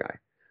ex-Apple guy.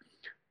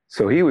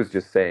 So he was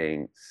just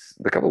saying,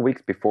 a couple of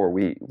weeks before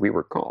we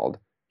were called,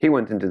 he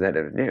went into the head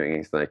of engineering,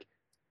 and he's like,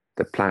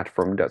 the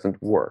platform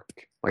doesn't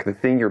work. Like, the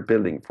thing you're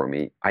building for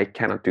me, I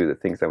cannot do the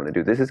things I want to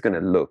do. This is going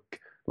to look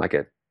like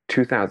a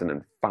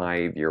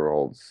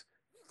 2005-year-old's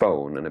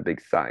phone and a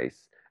big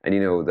size. And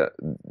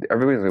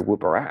everybody's going to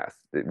whoop our ass.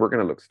 We're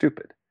going to look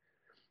stupid.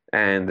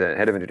 And the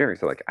head of engineering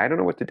said, like, I don't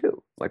know what to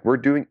do. Like, we're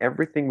doing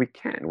everything we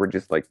can. We're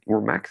just like,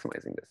 we're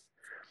maximizing this.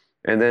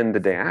 And then the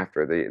day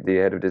after, the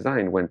head of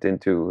design went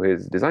into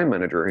his design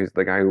manager, he's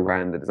the guy who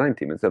ran the design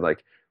team, and said,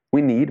 like,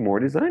 we need more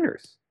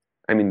designers.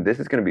 I mean, this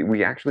is going to be,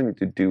 we actually need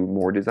to do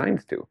more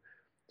designs too.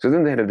 So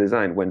then the head of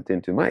design went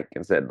into Mike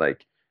and said,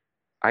 like,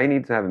 I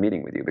need to have a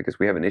meeting with you because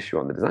we have an issue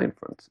on the design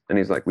front. And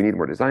he's like, we need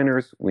more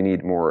designers. We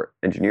need more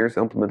engineers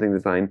implementing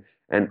design.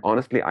 And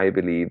honestly, I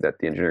believe that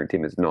the engineering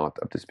team is not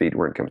up to speed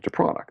when it comes to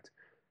product.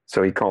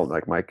 So he called,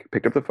 like, Mike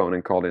picked up the phone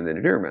and called in the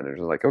engineering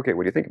manager. Like, okay,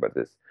 what do you think about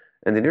this?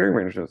 And the engineering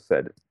manager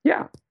said,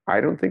 yeah,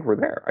 I don't think we're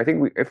there. I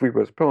think if we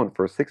postpone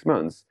for 6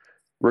 months,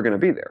 we're going to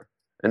be there.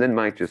 And then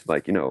Mike just,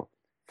 like,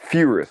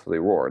 furiously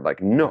roared,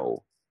 like,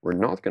 no, we're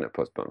not going to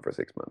postpone for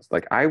 6 months.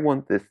 Like, I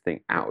want this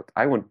thing out.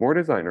 I want more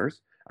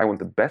designers. I want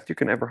the best you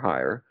can ever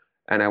hire.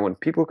 And I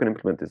want people who can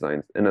implement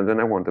designs. And then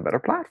I want a better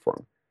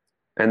platform.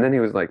 And then he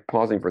was, like,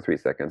 pausing for 3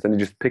 seconds. And he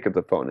just picked up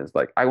the phone and is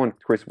like, I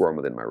want Chris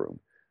Wormwood in my room.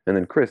 And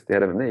then Chris, the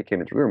head of M&A,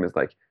 came into the room and is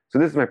like, so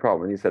this is my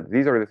problem. And he said,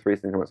 these are the 3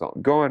 things I want to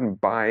solve. Go out and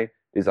buy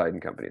design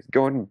companies.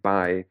 Go out and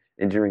buy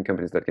engineering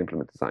companies that can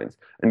implement designs.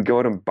 And go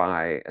out and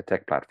buy a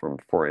tech platform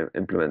for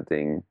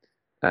implementing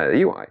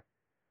UI.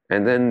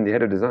 And then the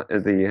head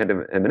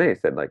of M&A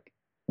said, like,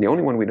 the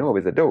only one we know of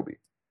is Adobe.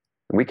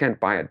 And we can't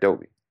buy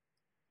Adobe.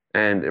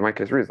 And my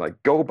customer is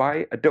like, go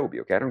buy Adobe,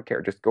 okay? I don't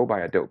care, just go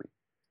buy Adobe.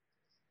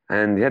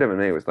 And the head of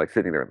M&A was like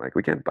sitting there like,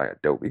 we can't buy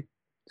Adobe.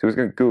 So he was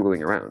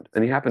Googling around,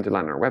 and he happened to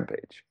land on our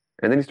webpage.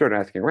 And then he started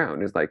asking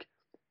around. It's like,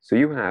 so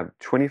you have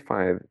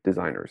 25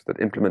 designers that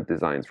implement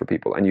designs for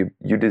people, and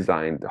you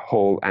designed the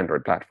whole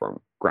Android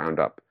platform, ground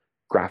up,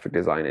 graphic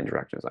design,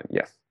 interaction design.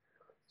 Yes.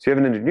 So you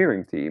have an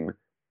engineering team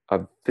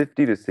of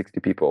 50 to 60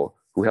 people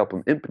who help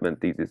them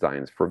implement these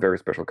designs for very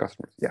special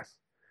customers. Yes.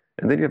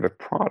 And then you have a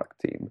product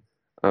team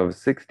of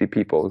 60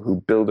 people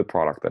who build a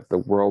product that's the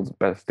world's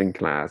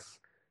best-in-class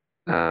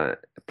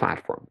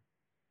platform.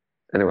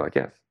 And they were like,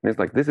 yes. And it's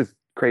like, this is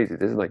crazy.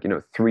 This is like,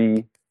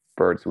 3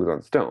 birds with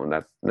one stone.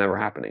 That's never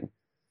happening.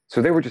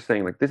 So they were just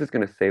saying, like, this is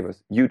going to save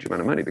us a huge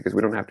amount of money because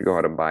we don't have to go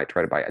out and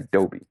try to buy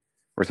Adobe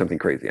or something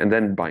crazy and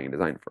then buying a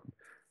design firm.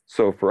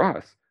 So for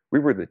us, we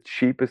were the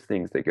cheapest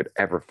things they could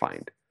ever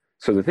find.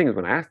 So the thing is,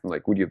 when I asked them,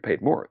 like, would you have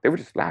paid more? They were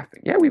just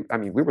laughing. Yeah, we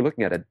were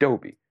looking at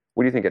Adobe.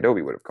 What do you think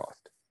Adobe would have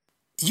cost?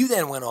 You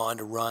then went on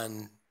to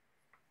run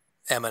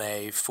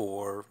M&A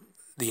for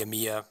the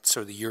EMEA,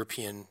 so the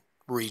European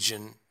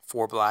region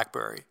for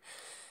BlackBerry.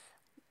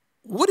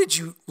 What did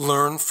you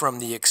learn from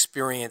the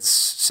experience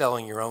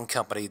selling your own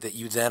company that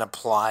you then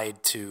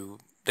applied to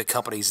the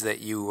companies that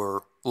you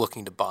were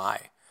looking to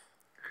buy?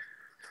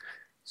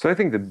 So I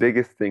think the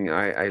biggest thing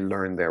I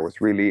learned there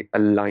was really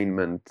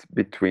alignment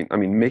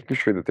making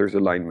sure that there's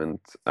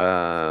alignment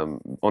on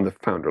the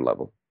founder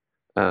level.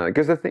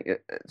 Because I think,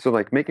 so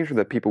like making sure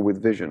that people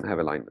with vision have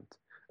alignment.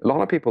 A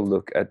lot of people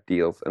look at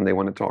deals and they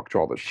want to talk to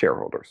all the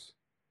shareholders.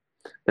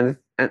 And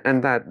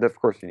that, of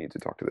course, you need to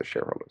talk to the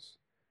shareholders.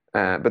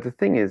 But the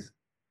thing is,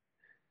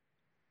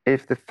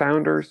 if the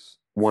founders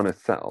want to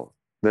sell,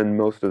 then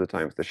most of the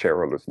times the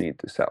shareholders need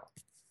to sell.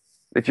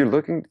 If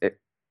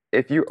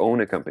you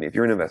own a company, if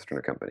you're an investor in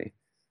a company,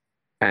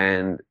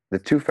 and the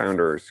 2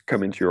 founders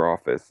come into your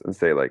office and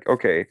say like,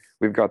 okay,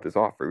 we've got this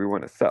offer, we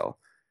want to sell.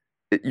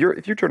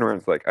 If you turn around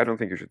and say like, I don't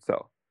think you should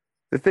sell.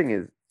 The thing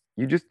is,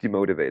 you just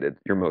demotivated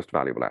your most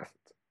valuable asset.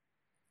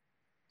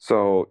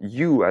 So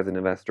you as an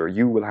investor,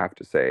 you will have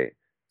to say,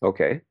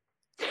 okay,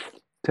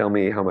 tell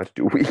me how much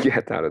do we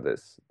get out of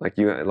this? Like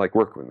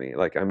work with me.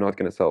 Like I'm not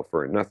going to sell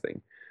for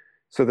nothing.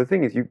 So the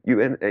thing is, you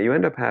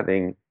end up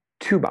having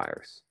 2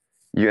 buyers.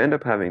 You end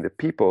up having the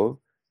people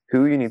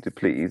who you need to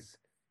please,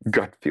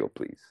 gut feel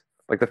please.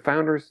 Like the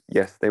founders,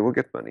 yes, they will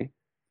get money,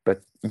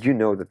 but you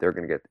know that they're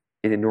going to get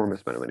an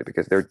enormous amount of money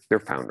because they're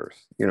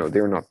founders.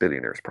 They're not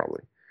billionaires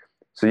probably.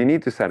 So you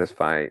need to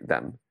satisfy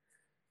them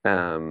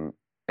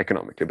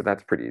economically, but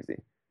that's pretty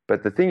easy.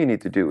 But the thing you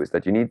need to do is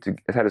that you need to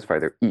satisfy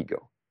their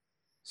ego.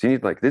 So you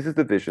need like, this is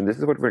the vision, this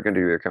is what we're going to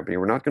do with your company,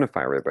 we're not going to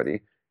fire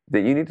everybody.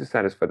 Then you need to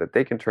satisfy that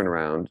they can turn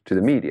around to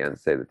the media and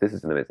say that this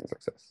is an amazing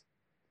success.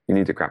 You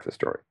need to craft a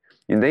story.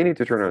 And they need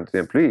to turn around to the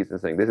employees and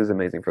saying, this is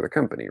amazing for the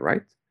company,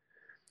 right?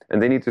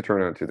 And they need to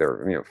turn around to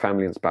their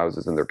family and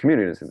spouses and their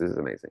community and say, this is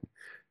amazing.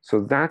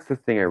 So that's the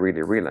thing I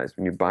really realized.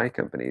 When you buy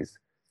companies,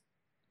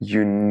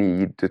 you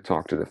need to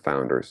talk to the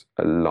founders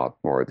a lot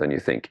more than you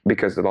think.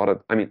 Because if a lot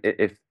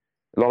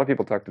of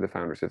people talk to the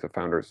founders if the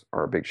founders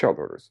are big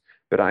shareholders.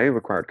 But I have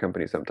acquired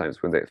companies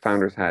sometimes when the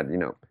founders had,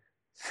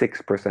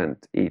 6%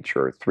 each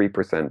or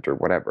 3% or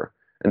whatever.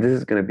 And this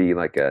is going to be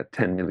like a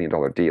 $10 million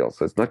deal.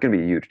 So it's not going to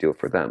be a huge deal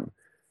for them.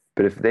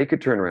 But if they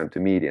could turn around to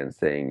media and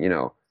saying,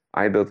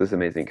 I built this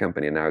amazing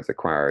company and now it's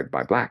acquired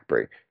by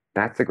BlackBerry,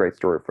 that's a great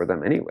story for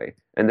them anyway.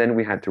 And then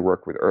we had to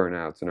work with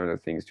earnouts and other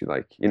things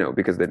to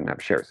because they didn't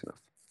have shares enough.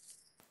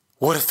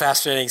 What a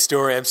fascinating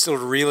story. I'm still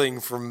reeling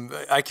from,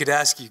 I could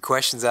ask you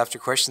questions after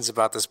questions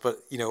about this, but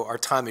our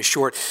time is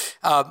short.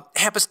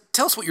 Hampus,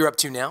 tell us what you're up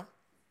to now.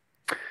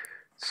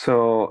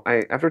 So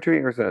after 2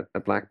 years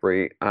at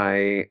BlackBerry,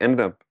 I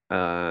ended up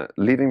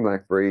leaving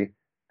BlackBerry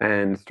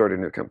and started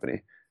a new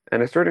company.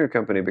 And I started a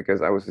company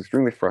because I was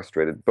extremely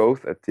frustrated,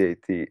 both at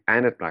DAT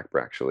and at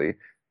BlackBerry actually,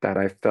 that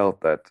I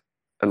felt that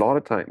a lot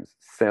of times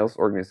sales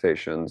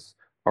organizations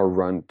are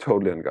run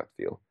totally on gut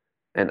feel.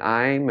 And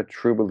I'm a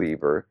true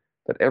believer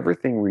that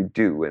everything we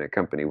do in a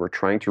company, we're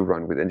trying to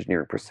run with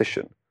engineering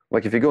precision.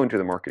 Like if you go into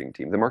the marketing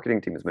team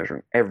is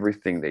measuring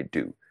everything they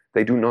do.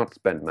 They do not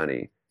spend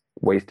money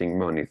wasting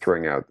money,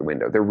 throwing out the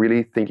window. They're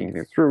really thinking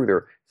things through.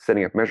 They're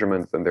setting up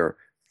measurements and they're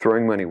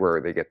throwing money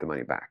where they get the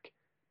money back.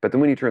 But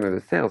then when you turn to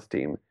the sales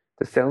team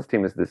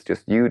is this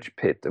just huge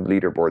pit of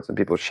leaderboards and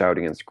people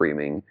shouting and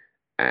screaming.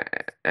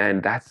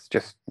 And that's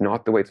just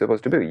not the way it's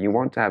supposed to be. You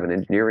want to have an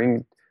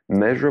engineering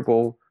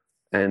measurable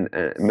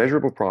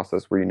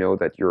process where you know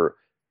that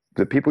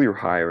the people you're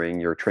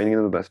hiring, you're training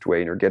them the best way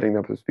and you're getting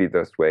them up to speed the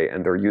best way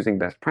and they're using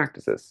best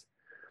practices.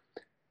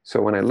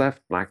 So when I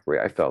left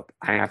BlackBerry, I felt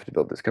I have to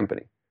build this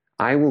company.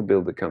 I will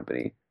build a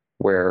company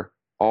where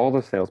all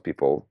the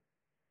salespeople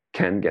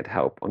can get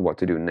help on what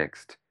to do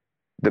next.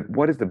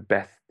 What is the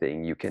best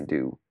thing you can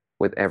do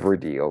with every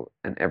deal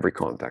and every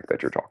contact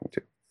that you're talking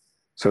to?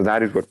 So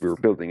that is what we were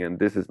building. And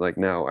this is like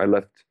now, I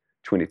left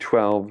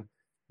 2012,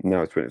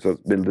 now it's 20, so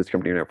I've built this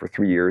company now for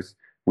 3 years.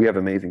 We have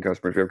amazing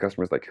customers. We have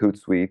customers like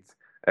Hootsuite,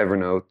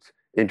 Evernote,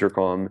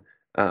 Intercom,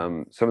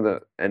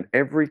 and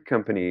every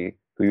company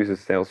who uses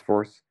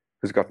Salesforce,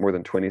 who's got more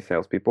than 20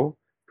 salespeople,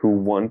 who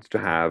want to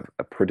have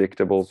a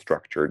predictable,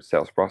 structured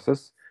sales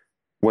process.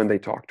 When they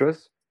talk to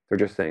us, they're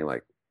just saying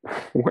like,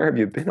 where have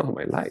you been all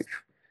my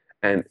life?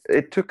 And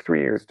it took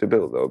 3 years to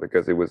build, though,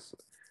 because it was,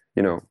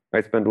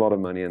 I spent a lot of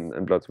money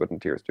and blood, sweat,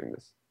 and tears doing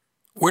this.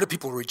 Where do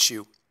people reach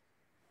you?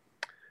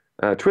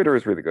 Twitter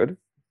is really good,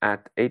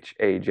 at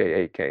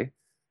HAJAK.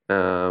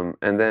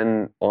 And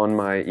then on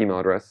my email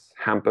address,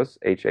 Hampus,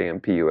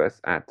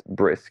 HAMPUS, at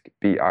brisk,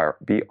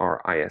 BRISK.io.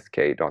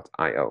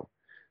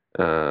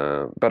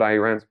 But I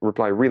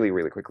reply really,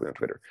 really quickly on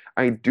Twitter.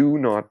 I do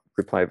not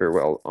reply very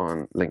well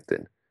on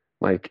LinkedIn.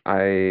 Like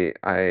I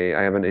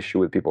have an issue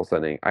with people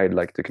saying, I'd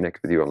like to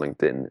connect with you on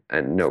LinkedIn,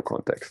 and no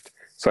context.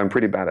 So I'm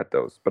pretty bad at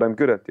those, but I'm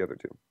good at the other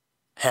two.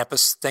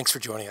 Hampus, thanks for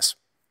joining us.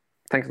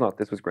 Thanks a lot.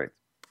 This was great.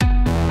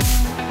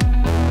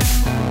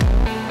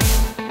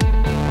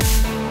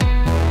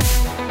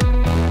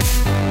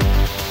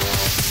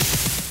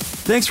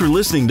 Thanks for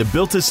listening to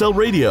Built to Sell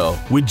Radio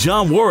with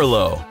John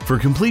Warrillow. For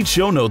complete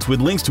show notes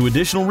with links to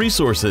additional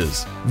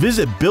resources,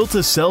 visit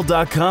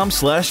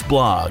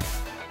builttosell.com/blog.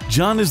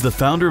 John is the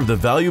founder of the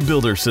Value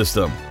Builder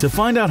System. To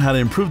find out how to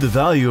improve the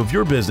value of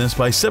your business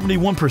by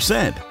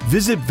 71%,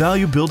 visit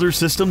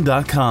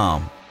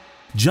valuebuildersystem.com.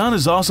 John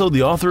is also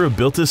the author of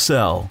Built to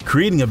Sell,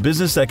 Creating a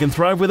Business That Can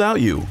Thrive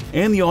Without You,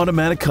 and The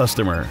Automatic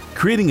Customer,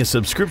 Creating a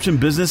Subscription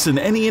Business in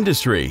Any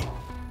Industry.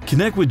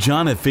 Connect with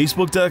John at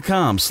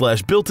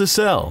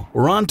facebook.com/built-to-sell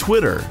or on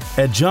Twitter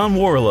at John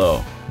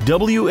Warrillow,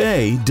 WARRILLOW.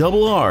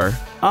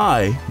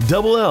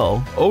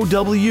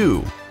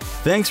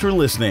 Thanks for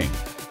listening.